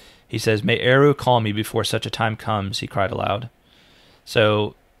 He says, "May Eru call me before such a time comes," he cried aloud.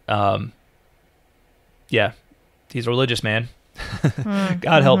 So, he's a religious man.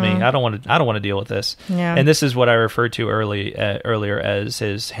 God help me! I don't want to deal with this. Yeah. And this is what I referred to earlier as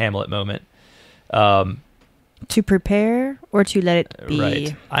his Hamlet moment. To prepare or to let it be?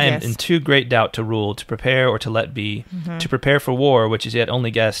 Right. I am in too great doubt to rule, to prepare or to let be, to prepare for war, which is yet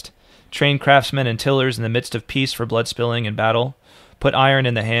only guessed, train craftsmen and tillers in the midst of peace for blood spilling and battle, put iron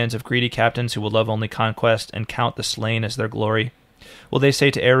in the hands of greedy captains who will love only conquest and count the slain as their glory. Will they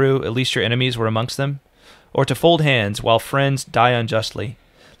say to Eru, at least your enemies were amongst them? Or to fold hands while friends die unjustly?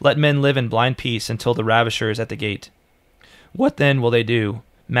 Let men live in blind peace until the ravisher is at the gate. What then will they do?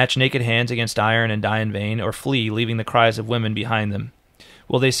 Match naked hands against iron and die in vain, or flee, leaving the cries of women behind them?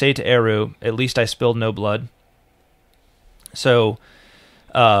 Will they say to Eru, at least I spilled no blood? So,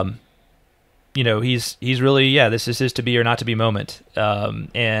 he's really, this is his to be or not to be moment.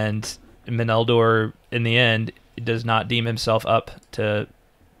 And Meneldor, in the end, does not deem himself up to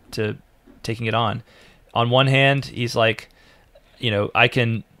taking it on. On one hand, he's like,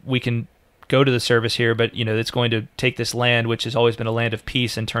 we can go to the service here, but it's going to take this land, which has always been a land of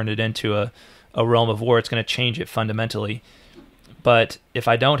peace, and turn it into a realm of war. It's going to change it fundamentally. But if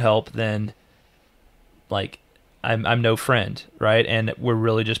I don't help, then I'm no friend, right? And we're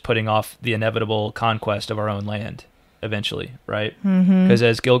really just putting off the inevitable conquest of our own land eventually, right? Because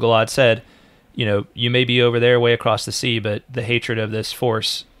as Gil-galad said, you may be over there way across the sea, but the hatred of this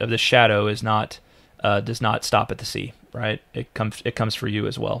force, of this shadow, is not does not stop at the sea, right? It comes for you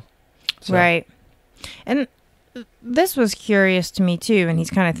as well. So. Right. And this was curious to me too, and he's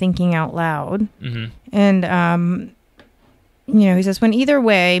kind of thinking out loud. And, he says, when either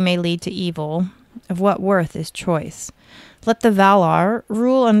way may lead to evil, of what worth is choice? Let the Valar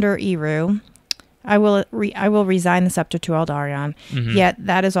rule under Eru. I will resign the scepter to Aldarion. Yet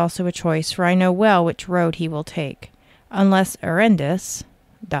that is also a choice, for I know well which road he will take. Unless Erendis, ...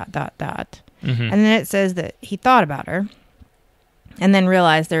 And then it says that he thought about her, and then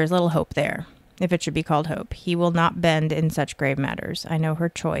realized there is little hope there, if it should be called hope. He will not bend in such grave matters. I know her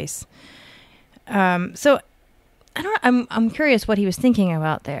choice. So I'm curious what he was thinking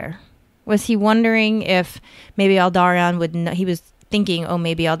about there. Was he wondering if maybe Aldarion he was thinking,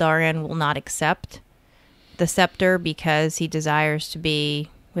 maybe Aldarion will not accept the scepter because he desires to be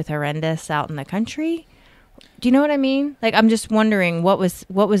with Erendis out in the country? Do you know what I mean? I'm just wondering what was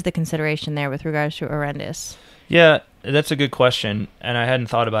the consideration there with regards to Erendis? Yeah, that's a good question, and I hadn't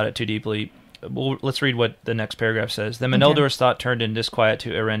thought about it too deeply. Well, let's read what the next paragraph says. Then Meneldor's thought turned in disquiet to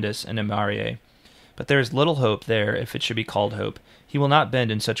Erendis and Imarié. But there is little hope there, if it should be called hope. He will not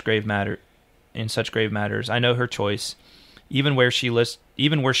bend in such grave matters. I know her choice, even were she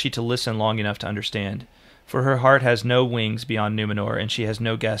to listen long enough to understand. For her heart has no wings beyond Númenor, and she has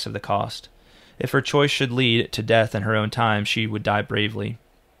no guess of the cost. If her choice should lead to death in her own time, she would die bravely.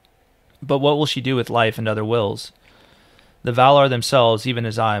 But what will she do with life and other wills? The Valar themselves, even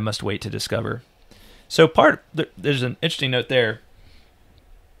as I, must wait to discover. So there's an interesting note there,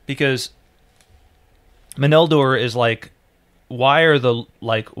 because Meneldor is why are the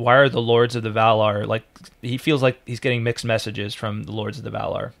lords of the Valar, he feels like he's getting mixed messages from the lords of the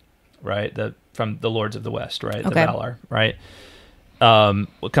Valar, right? From the lords of the West, right? Okay. The Valar, right?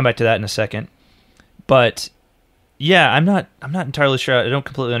 We'll come back to that in a second. But yeah, I'm not entirely sure. I don't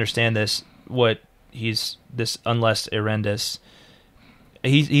completely understand this. Unless Erendis,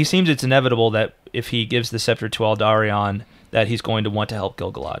 he seems it's inevitable that if he gives the scepter to Aldarion, that he's going to want to help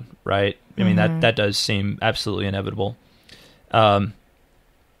Gil-galad, right? I mean, that does seem absolutely inevitable. But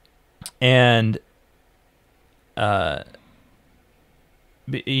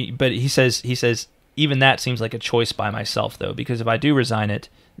he says even that seems like a choice by myself, though, because if I do resign it,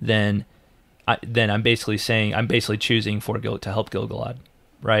 then I'm basically choosing to help Gil-galad,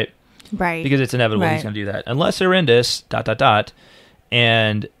 right? Right. Because it's inevitable he's going to do that, unless Erendis ...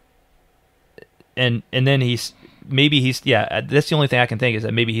 and then he's that's the only thing I can think is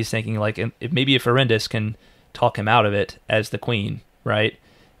that maybe he's thinking if Erendis can talk him out of it as the queen, right?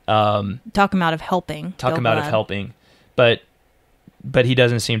 Talk him out of helping. But he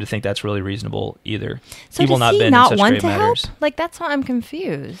doesn't seem to think that's really reasonable either. So he will not he bend not in such want grave to matters. help? That's why I'm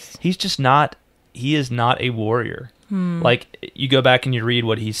confused. He is not a warrior. You go back and you read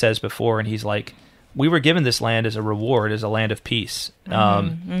what he says before, and he's like, we were given this land as a reward, as a land of peace.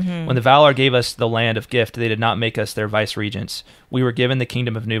 When the Valar gave us the land of gift, they did not make us their vice-regents. We were given the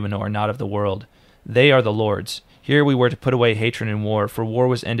kingdom of Númenor, not of the world. They are the lords. Here we were to put away hatred and war, for war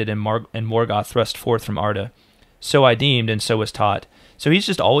was ended and Morgoth thrust forth from Arda. So I deemed, and so was taught. So he's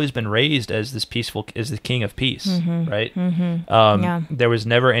just always been raised as this as the king of peace, right? There was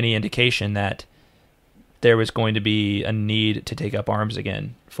never any indication that there was going to be a need to take up arms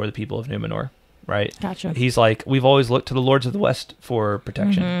again for the people of Númenor, right? Gotcha. He's like, we've always looked to the lords of the West for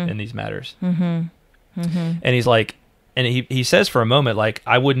protection in these matters. And he's like, and he says for a moment,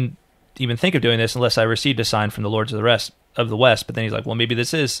 I wouldn't even think of doing this unless I received a sign from the lords of the West. But then he's like, well, maybe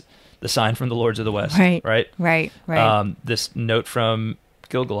this is the sign from the lords of the West, right? This note from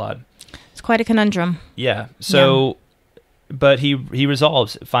Gil-galad. It's quite a conundrum. Yeah. So, but he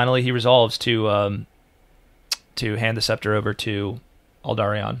resolves to hand the scepter over to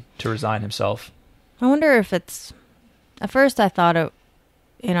Aldarion to resign himself. I wonder if it's. At first, I thought it.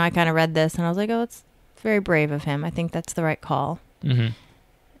 I kind of read this and I was like, oh, it's very brave of him. I think that's the right call. Mm-hmm.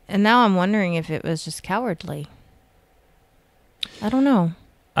 And now I'm wondering if it was just cowardly. I don't know.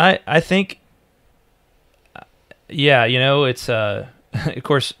 I think, yeah, it's, of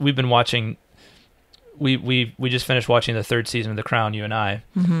course, we've been watching, we just finished watching the 3rd season of The Crown, you and I,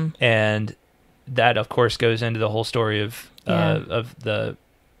 mm-hmm. and that, of course, goes into the whole story of the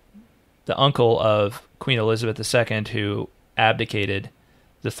uncle of Queen Elizabeth II who abdicated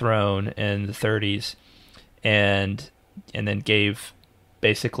the throne in the 30s and then gave,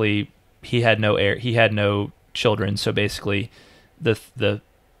 basically, he had no heir, he had no children, so basically the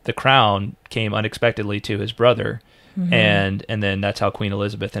crown came unexpectedly to his brother, mm-hmm. and then that's how Queen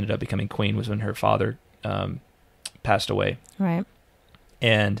Elizabeth ended up becoming queen, was when her father passed away. Right.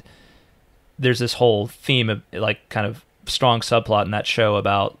 And there's this whole theme of like kind of strong subplot in that show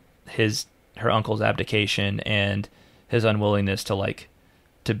about her uncle's abdication and his unwillingness to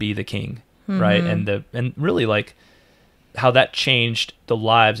be the king, mm-hmm. right? And really like how that changed the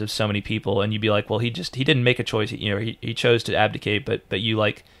lives of so many people. And you'd be like, well, he didn't make a choice. He chose to abdicate, but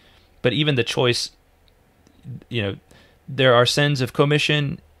even the choice, there are sins of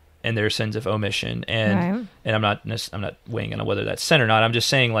commission and there are sins of omission. And, right. and I'm not weighing in on whether that's sin or not. I'm just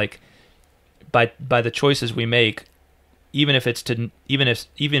saying like by the choices we make, even if it's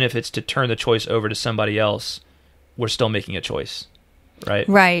to turn the choice over to somebody else, we're still making a choice. Right.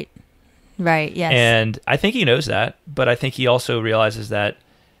 Right. Yes. And I think he knows that, but I think he also realizes that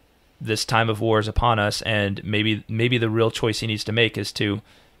this time of war is upon us, and maybe the real choice he needs to make is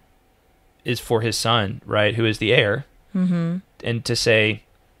for his son, right, who is the heir, mm-hmm. and to say,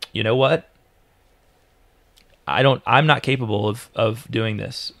 you know what, I'm not capable of doing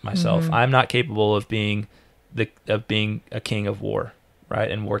this myself. Mm-hmm. I'm not capable of being a king of war,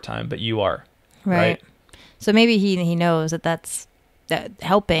 right, in wartime, but you are, right? So maybe he knows that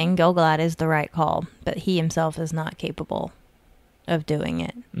helping Gil-galad is the right call, but he himself is not capable of doing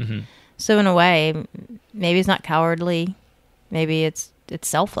it. Mm-hmm. So in a way, maybe it's not cowardly. Maybe it's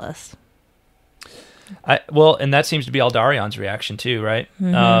selfless. And that seems to be Aldarion's reaction too, right?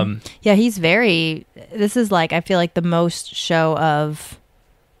 Mm-hmm. Yeah, he's this is like, I feel like the most show of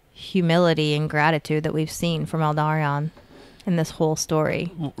humility and gratitude that we've seen from Aldarion in this whole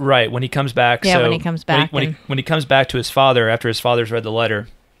story. Right, when he comes back. Yeah, when he comes back. When he comes back to his father after his father's read the letter,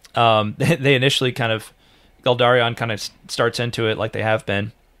 they initially Aldarion kind of starts into it like they have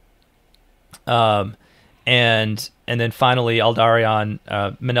been. And then finally Aldarion,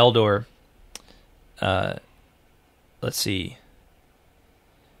 Meneldor, let's see.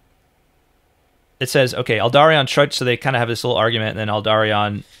 It says, okay, Aldarion shrugged, so they kind of have this little argument, and then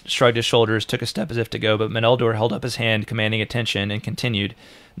Aldarion shrugged his shoulders, took a step as if to go, but Meneldor held up his hand, commanding attention, and continued,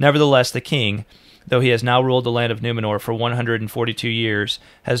 "Nevertheless, the king, though he has now ruled the land of Númenor for 142 years,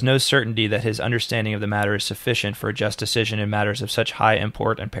 has no certainty that his understanding of the matter is sufficient for a just decision in matters of such high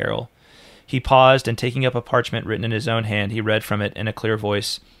import and peril." He paused, and taking up a parchment written in his own hand, he read from it in a clear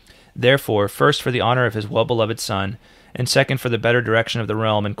voice, "Therefore, first for the honor of his well-beloved son, and second for the better direction of the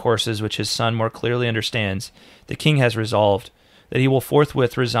realm and courses which his son more clearly understands, the king has resolved that he will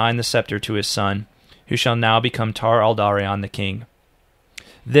forthwith resign the scepter to his son, who shall now become Tar Aldarion the king.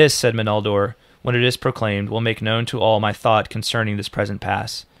 This," said Meneldor, "when it is proclaimed, will make known to all my thought concerning this present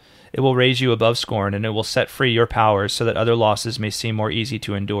pass. It will raise you above scorn, and it will set free your powers so that other losses may seem more easy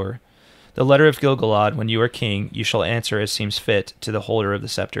to endure. The letter of Gil-galad, when you are king, you shall answer as seems fit to the holder of the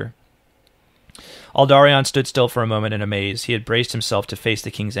scepter." Aldarion stood still for a moment in amaze. He had braced himself to face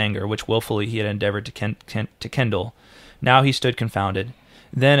the king's anger, which willfully he had endeavored to kindle. Now he stood confounded.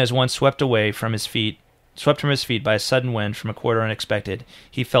 Then, as one swept from his feet by a sudden wind from a quarter unexpected,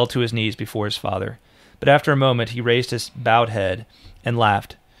 he fell to his knees before his father. But after a moment he raised his bowed head and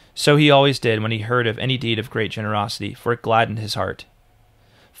laughed. So he always did when he heard of any deed of great generosity, for it gladdened his heart.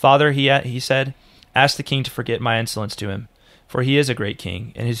 "Father," he said, "ask the king to forget my insolence to him. For he is a great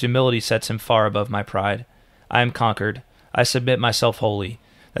king, and his humility sets him far above my pride. I am conquered. I submit myself wholly.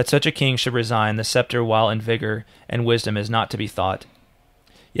 That such a king should resign the scepter while in vigor and wisdom is not to be thought."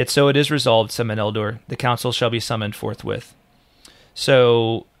 "Yet so it is resolved," said Meneldor. "The council shall be summoned forthwith."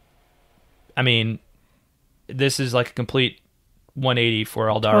 So, I mean, this is like a complete 180 for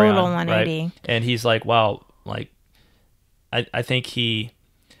Aldarion. Total 180. Right? And he's like, wow, like, I think he...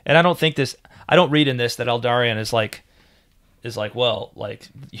 And I don't read in this that Aldarion is like, well, like,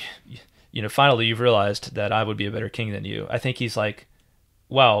 finally you've realized that I would be a better king than you. I think he's like,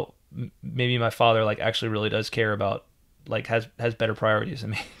 wow, maybe my father like actually really does care about, like, has better priorities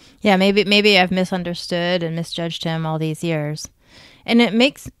than me. Yeah, maybe I've misunderstood and misjudged him all these years. And it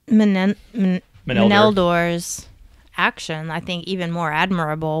makes Meneldor's action, I think, even more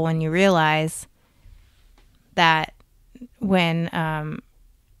admirable when you realize that when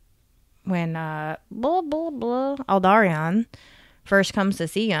Aldarion first comes to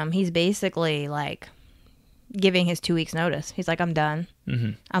see him, he's basically like giving his 2 weeks notice. He's like, I'm done.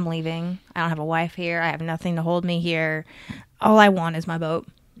 Mm-hmm. I'm leaving. I don't have a wife here. I have nothing to hold me here. All I want is my boat.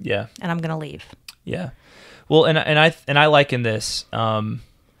 Yeah. And I'm going to leave. Yeah. Well, and I liken this,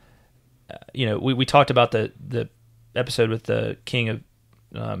 we talked about the episode with the king of,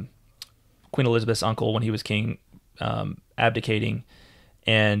 Queen Elizabeth's uncle when he was king, abdicating.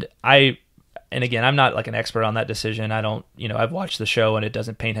 And again, I'm not like an expert on that decision. I don't, I've watched the show and it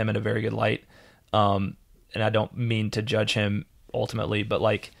doesn't paint him in a very good light. And I don't mean to judge him ultimately, but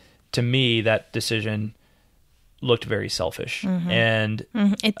like, to me, that decision looked very selfish. Mm-hmm. And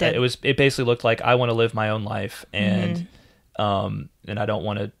it did. It basically looked like, I want to live my own life, and and I don't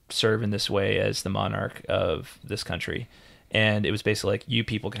want to serve in this way as the monarch of this country. And it was basically like, you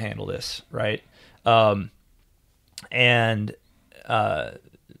people can handle this, right?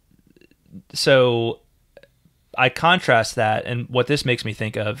 So I contrast that, and what this makes me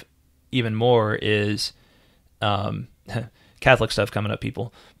think of even more is Catholic stuff coming up,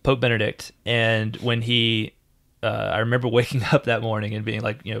 people. Pope Benedict, and when he, I remember waking up that morning and being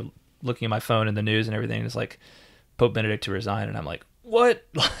like, looking at my phone and the news and everything, and it's like, Pope Benedict to resign, and I'm like, what?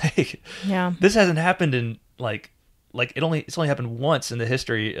 Like, yeah, this hasn't happened in it's only happened once in the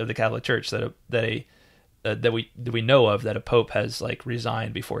history of the Catholic Church that we know of, that a pope has like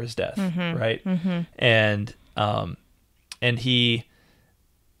resigned before his death, right? Mm-hmm. And he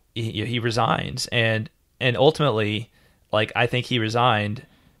resigns, and ultimately, like, I think he resigned.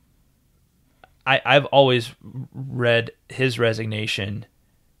 I've always read his resignation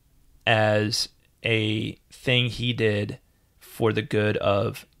as a thing he did for the good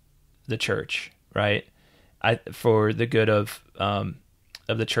of the church, right? For the good of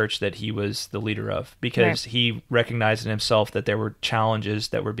the church that he was the leader of, because he recognized in himself that there were challenges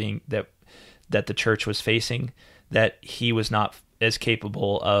that were that the church was facing, that he was not as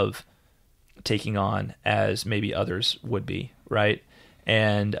capable of taking on as maybe others would be, right?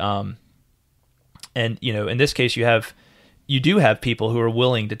 And in this case, you do have people who are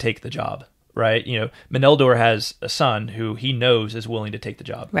willing to take the job, right? Meneldor has a son who he knows is willing to take the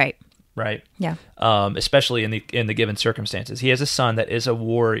job, right? Yeah. Especially in the given circumstances, he has a son that is a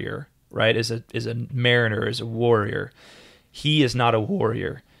warrior, right? Is a mariner, is a warrior. He is not a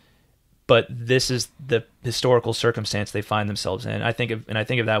warrior, but this is the historical circumstance they find themselves in. I think of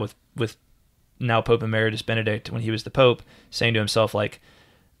that with now Pope Emeritus Benedict, when he was the Pope, saying to himself, like,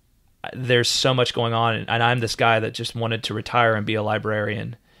 there's so much going on, and I'm this guy that just wanted to retire and be a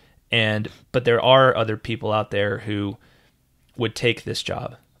librarian, but there are other people out there who would take this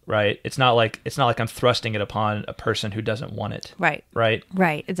job, right? It's not like I'm thrusting it upon a person who doesn't want it, right,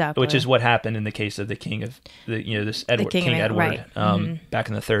 exactly. Which is what happened in the case of the king of this Edward, King Edward, right. Back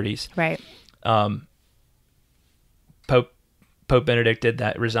in the 30s, right. Pope Benedict did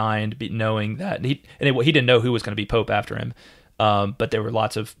that, resigned, knowing that he didn't know who was going to be Pope after him, but there were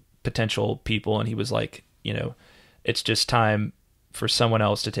lots of potential people, and he was like, it's just time for someone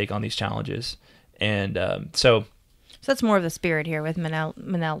else to take on these challenges, and so that's more of the spirit here with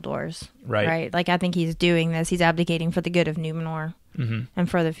Meneldor's, right? Like, I think he's doing this; he's abdicating for the good of Númenor and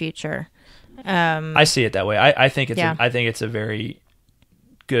for the future. I see it that way. I think it's a very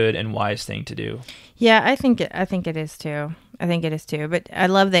good and wise thing to do. Yeah, I think it is too. But I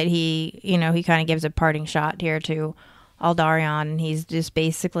love that he kind of gives a parting shot here to Aldarion, and he's just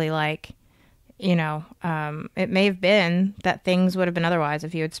basically like, it may have been that things would have been otherwise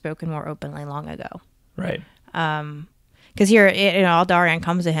if you had spoken more openly long ago. Right. Because here, Aldarion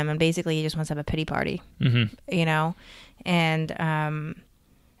comes to him, and basically he just wants to have a pity party, and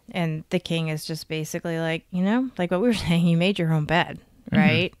the king is just basically like, like what we were saying, you made your own bed,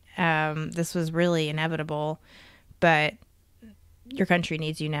 right? This was really inevitable, but your country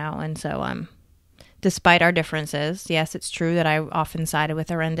needs you now, and so despite our differences, yes, it's true that I often sided with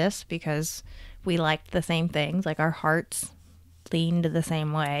Erendis because we liked the same things, like our hearts leaned the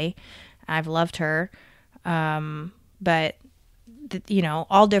same way. I've loved her, but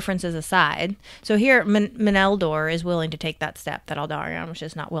all differences aside. So here, Meneldor is willing to take that step that Aldarion was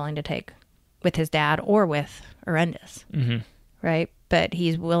just not willing to take with his dad or with Erendis. Mm-hmm. right? But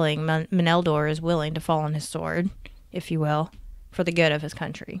he's willing, Meneldor is willing to fall on his sword, if you will, for the good of his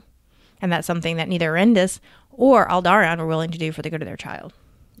country. And that's something that neither Erendis or Aldarion were willing to do for the good of their child.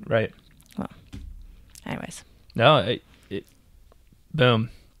 Right. Well, anyways. No, boom.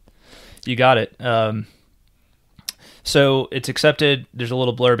 You got it. So it's accepted. There's a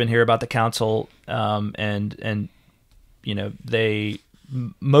little blurb in here about the council, and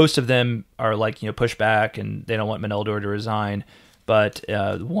most of them are like, push back, and they don't want Meneldor to resign. But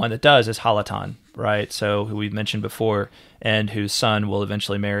the one that does is Halaton, right? So who we've mentioned before, and whose son will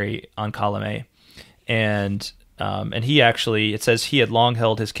eventually marry Oncalame. And he actually, it says he had long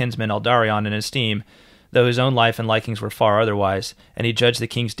held his kinsman Aldarion in esteem, though his own life and likings were far otherwise, and he judged the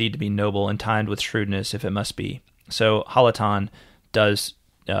king's deed to be noble and timed with shrewdness if it must be. So Halaton does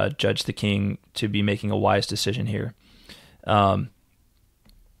judge the king to be making a wise decision here, even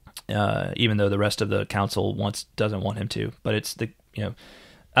though the rest of the council doesn't want him to. But it's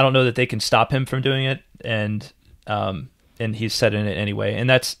I don't know that they can stop him from doing it, and he's set in it anyway. And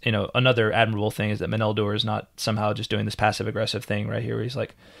that's another admirable thing is that Meneldor is not somehow just doing this passive aggressive thing right here, where he's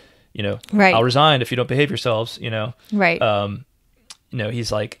like, right. I'll resign if you don't behave yourselves. Right.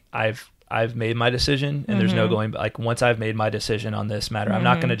 He's like, I've made my decision, and there's no going back. Like, once I've made my decision on this matter, I'm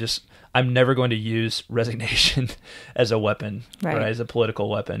I'm never going to use resignation as a weapon, right? Or as a political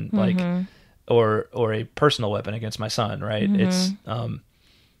weapon, like, or a personal weapon against my son, right? It's,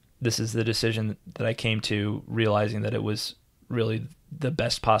 this is the decision that I came to, realizing that it was really the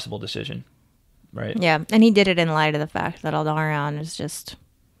best possible decision, right? Yeah, and he did it in light of the fact that Aldarion is just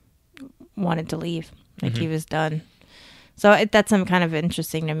wanted to leave, like he was done. So that's some kind of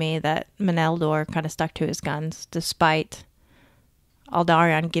interesting to me that Meneldor kind of stuck to his guns, despite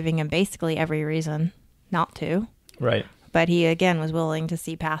Aldarion giving him basically every reason not to. Right. But he, again, was willing to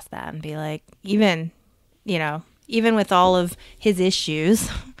see past that and be like, even with all of his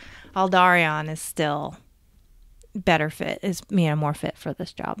issues, Aldarion is still more fit for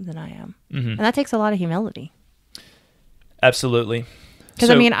this job than I am. And that takes a lot of humility. Absolutely. Because,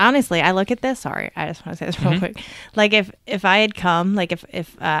 honestly, I look at this. Sorry, I just want to say this real quick. Like, if I had come, like,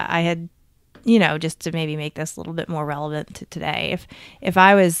 if I had, just to maybe make this a little bit more relevant to today, if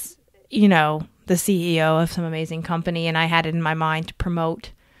I was, the CEO of some amazing company and I had it in my mind to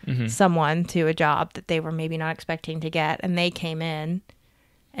promote someone to a job that they were maybe not expecting to get, and they came in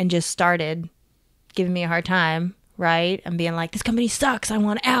and just started giving me a hard time, right? And being like, this company sucks. I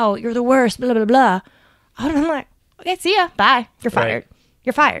want out. You're the worst, blah, blah, blah. I would have been like, okay, see ya. Bye. You're fired. Right.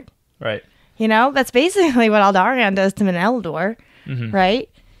 You're fired. Right. That's basically what Aldarion does to Meneldor, right?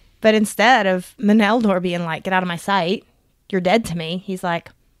 But instead of Meneldor being like, get out of my sight, you're dead to me, he's like,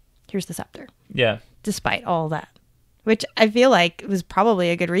 here's the scepter. Yeah. Despite all that. Which I feel like was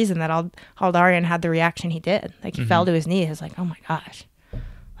probably a good reason that Aldarion had the reaction he did. Like, he fell to his knees. He was like, oh my gosh.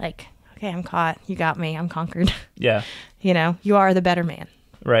 Like, okay, I'm caught. You got me. I'm conquered. Yeah. You are the better man.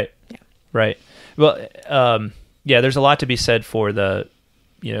 Right. Yeah. Right. Well, there's a lot to be said for the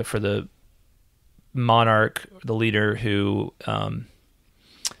monarch, the leader who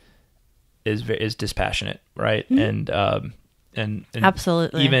is dispassionate, right? And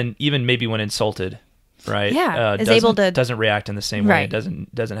absolutely, even maybe when insulted, right? Yeah, doesn't react in the same way. Right.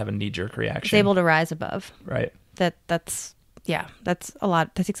 Doesn't have a knee-jerk reaction. Is able to rise above. Right. That's a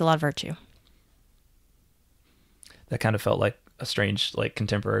lot. That takes a lot of virtue. That kind of felt like a strange, like,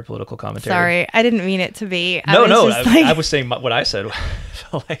 contemporary political commentary. Sorry, I didn't mean it to be. I was saying what I said.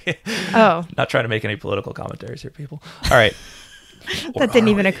 Oh. Not trying to make any political commentaries here, people. All right. That didn't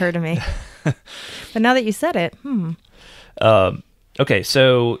even occur to me. But now that you said it, Okay,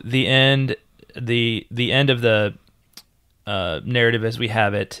 so the end of the narrative as we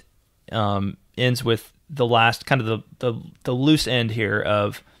have it ends with the last, kind of the loose end here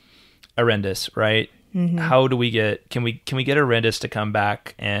of Erendis, right? How do we can we get Erendis to come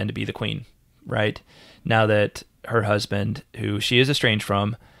back and be the queen, right? Now that her husband, who she is estranged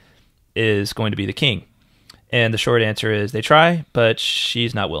from, is going to be the king. And the short answer is they try, but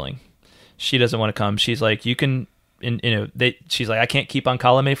she's not willing. She doesn't want to come. She's like, she's like, I can't keep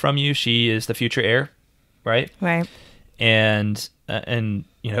Oncalame from you. She is the future heir, right? Right. And doesn't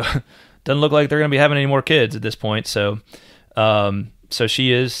look like they're going to be having any more kids at this point. So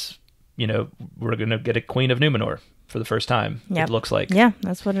she is, we're going to get a queen of Númenor for the first time. Yep. It looks like. Yeah,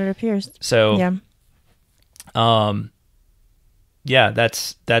 that's what it appears. So,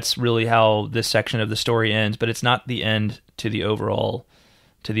 that's really how this section of the story ends, but it's not the end to the overall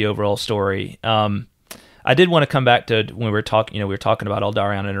story. I did want to come back to when we were talking about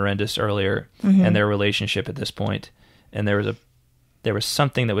Aldarion and Erendis earlier and their relationship at this point. And there was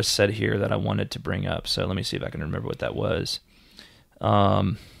something that was said here that I wanted to bring up. So let me see if I can remember what that was.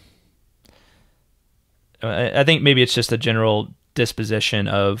 I think maybe it's just a general disposition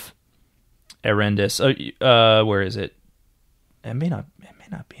of Erendis. Where is it? It may not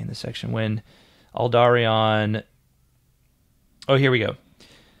be in this section when Aldarion. Oh, here we go.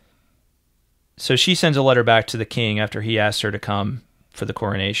 So she sends a letter back to the king after he asked her to come for the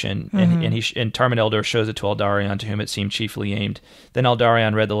coronation, and Tarmaneldor shows it to Aldarion, to whom it seemed chiefly aimed. Then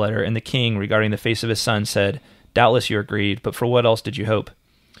Aldarion read the letter, and the king, regarding the face of his son, said, "Doubtless you are grieved, but for what else did you hope?"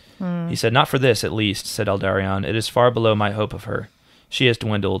 He said, "Not for this, at least," said Aldarion. "It is far below my hope of her. She has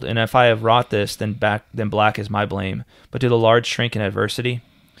dwindled, and if I have wrought this, then black is my blame. But do the large shrink in adversity?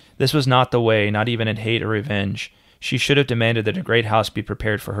 This was not the way, not even in hate or revenge. She should have demanded that a great house be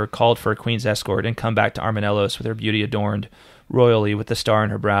prepared for her, called for a queen's escort, and come back to Armenellos with her beauty adorned royally with the star in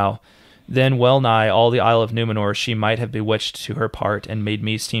her brow. Then well nigh all the Isle of Númenor she might have bewitched to her part, and made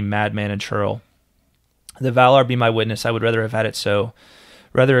me seem madman and churl. The Valar be my witness, I would rather have had it so.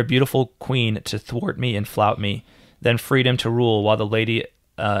 Rather a beautiful queen to thwart me and flout me, than freedom to rule while the lady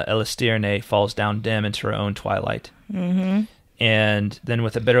Elistirne falls down dim into her own twilight." Mm-hmm. And then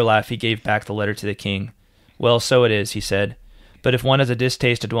with a bitter laugh he gave back the letter to the king. "Well, so it is," he said. "But if one has a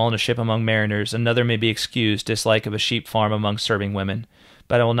distaste to dwell in a ship among mariners, another may be excused dislike of a sheep farm among serving women.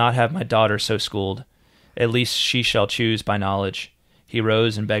 But I will not have my daughter so schooled. At least she shall choose by knowledge." He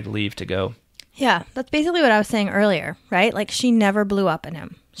rose and begged leave to go. Yeah, that's basically what I was saying earlier, right? Like, she never blew up in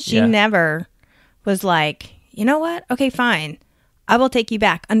him. She never was like, you know what? Okay, fine. I will take you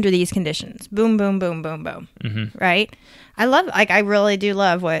back under these conditions. Boom, boom, boom, boom, boom. Mm-hmm. Right? I really do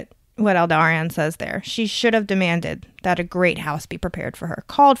love what Aldarion says there. She should have demanded that a great house be prepared for her,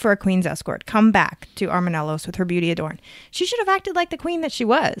 called for a queen's escort, come back to Armenellos with her beauty adorned. She should have acted like the queen that she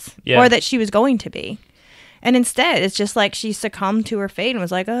was, or that she was going to be. And instead, it's just like she succumbed to her fate and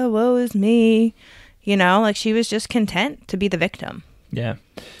was like, oh, woe is me. You know, like she was just content to be the victim. Yeah.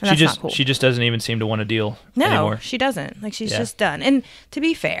 And that's not cool. She just doesn't even seem to want to deal anymore. No, she doesn't. Like, she's just done. And to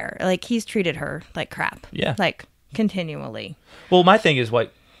be fair, like, he's treated her like crap. Yeah. Like, continually. Well, my thing is,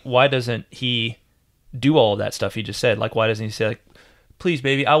 why doesn't he do all of that stuff he just said? Like, why doesn't he say, like, please,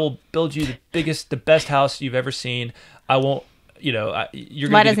 baby, I will build you the best house you've ever seen. I won't, you're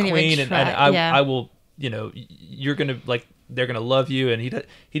going to be the queen, and I will, you're going to, like, they're going to love you. And he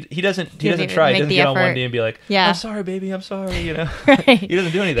doesn't try. He doesn't get on one knee and be like, I'm sorry, baby, I'm sorry, Right. He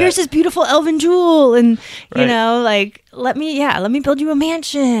doesn't do any of that. Here's this beautiful elven jewel, and, like, let me build you a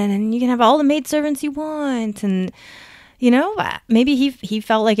mansion, and you can have all the maidservants you want, and... maybe he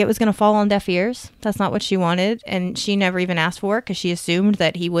felt like it was going to fall on deaf ears. That's not what she wanted. And she never even asked for it because she assumed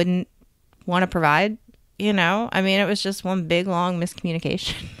that he wouldn't want to provide, it was just one big, long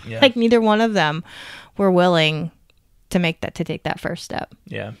miscommunication. Yeah. Like, neither one of them were willing to take that first step.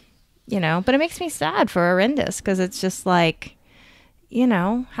 Yeah. But it makes me sad for Erendis because it's just like,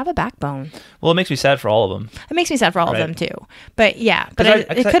 have a backbone. Well, it makes me sad for all of them. It makes me sad for all of them too. But it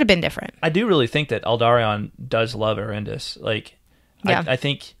could have been different. I do really think that Aldarion does love Erendis. Like, I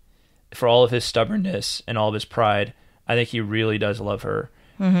think for all of his stubbornness and all of his pride, I think he really does love her.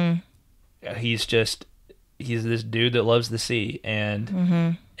 Mm-hmm. He's this dude that loves the sea,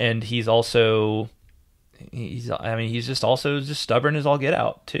 and he's also he's just also just stubborn as all get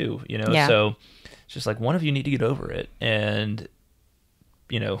out too. So it's just like, one of you need to get over it, and.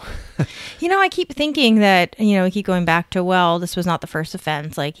 I keep thinking that, we keep going back to, well, this was not the first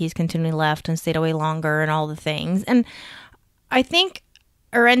offense. Like, he's continually left and stayed away longer and all the things. And I think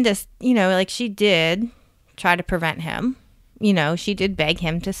Erendis, she did try to prevent him. She did beg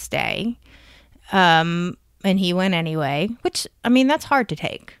him to stay. And he went anyway, which, that's hard to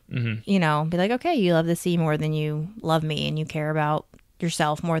take. Mm-hmm. Be like, okay, you love the sea more than you love me, and you care about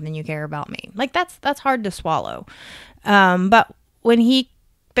yourself more than you care about me. Like, that's hard to swallow.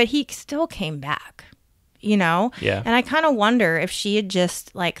 But he still came back, Yeah. And I kind of wonder if she had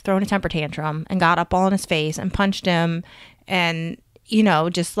just, like, thrown a temper tantrum and got up all in his face and punched him and,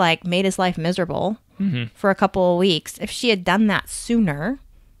 just, like, made his life miserable for a couple of weeks. If she had done that sooner,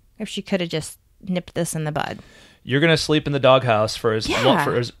 if she could have just nipped this in the bud. You're going to sleep in the doghouse for as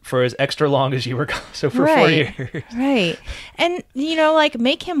extra long as you were gone. So for 4 years. Right. And,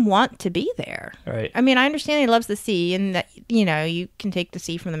 make him want to be there. Right. I understand he loves the sea, and that, you can take the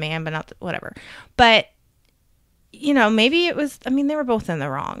sea from the man, but not whatever. But, maybe it was, they were both in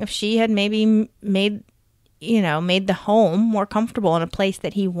the wrong. If she had maybe made the home more comfortable in a place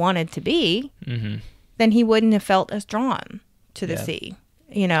that he wanted to be, then he wouldn't have felt as drawn to the sea.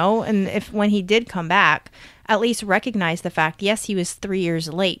 And if when he did come back, at least recognize the fact, yes, he was 3 years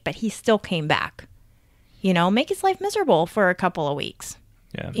late, but he still came back. Make his life miserable for a couple of weeks.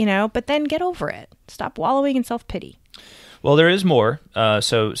 Yeah. But then get over it. Stop wallowing in self-pity. Well, there is more.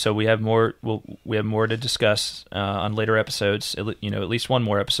 So we have more. We have more to discuss on later episodes. At least one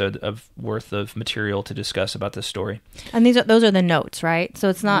more episode worth of material to discuss about this story. And those are the notes, right? So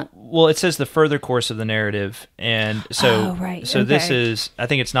it's not. Well, it says the further course of the narrative, and so right. So this is. I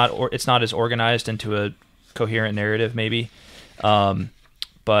think it's not as organized into a coherent narrative, maybe.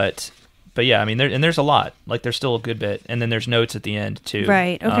 But yeah, I mean, there's a lot. Like, there's still a good bit, and then there's notes at the end too.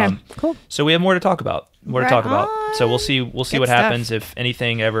 Right. Okay. Cool. So we have more to talk about. So we'll see what happens if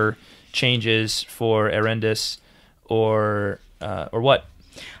anything ever changes for Erendis, or what.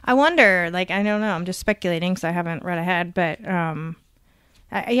 I wonder. Like, I don't know. I'm just speculating because I haven't read ahead, but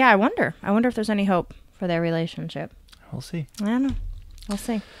I wonder. I wonder if there's any hope for their relationship. We'll see. I don't know. We'll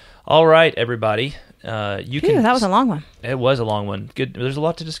see. All right, everybody. That was a long one. It was a long one. Good. There's a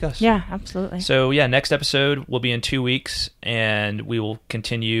lot to discuss. Yeah, absolutely. So yeah, next episode will be in 2 weeks, and we will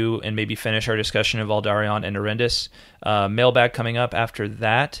continue and maybe finish our discussion of Aldarion and Erendis. Mailbag coming up after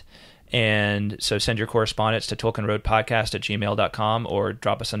that. And so send your correspondence to tolkienroadpodcast@gmail.com or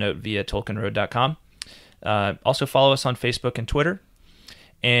drop us a note via tolkienroad.com. Also follow us on Facebook and Twitter.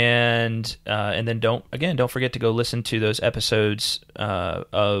 And then don't forget to go listen to those episodes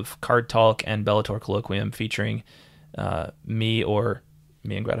of Card Talk and Bellator Colloquium featuring me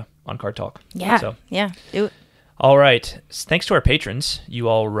and Greta on Card Talk. Yeah, so, yeah, do it. All right. Thanks to our patrons. You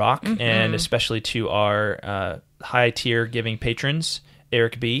all rock, and especially to our high-tier giving patrons,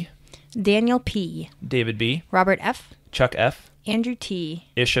 Eric B., Daniel P., David B., Robert F., Chuck F., Andrew T.,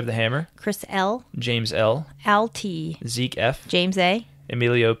 Ish of the Hammer, Chris L., James L., Al T., Zeke F., James A.,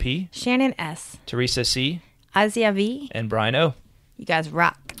 Emilio P., Shannon S., Teresa C., Azia V., and Brian O. You guys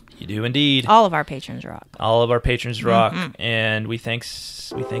rock. You do indeed. All of our patrons rock. All of our patrons rock, and we thank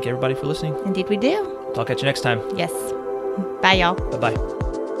everybody for listening. Indeed we do. Talk at you next time. Yes. Bye, y'all. Bye-bye.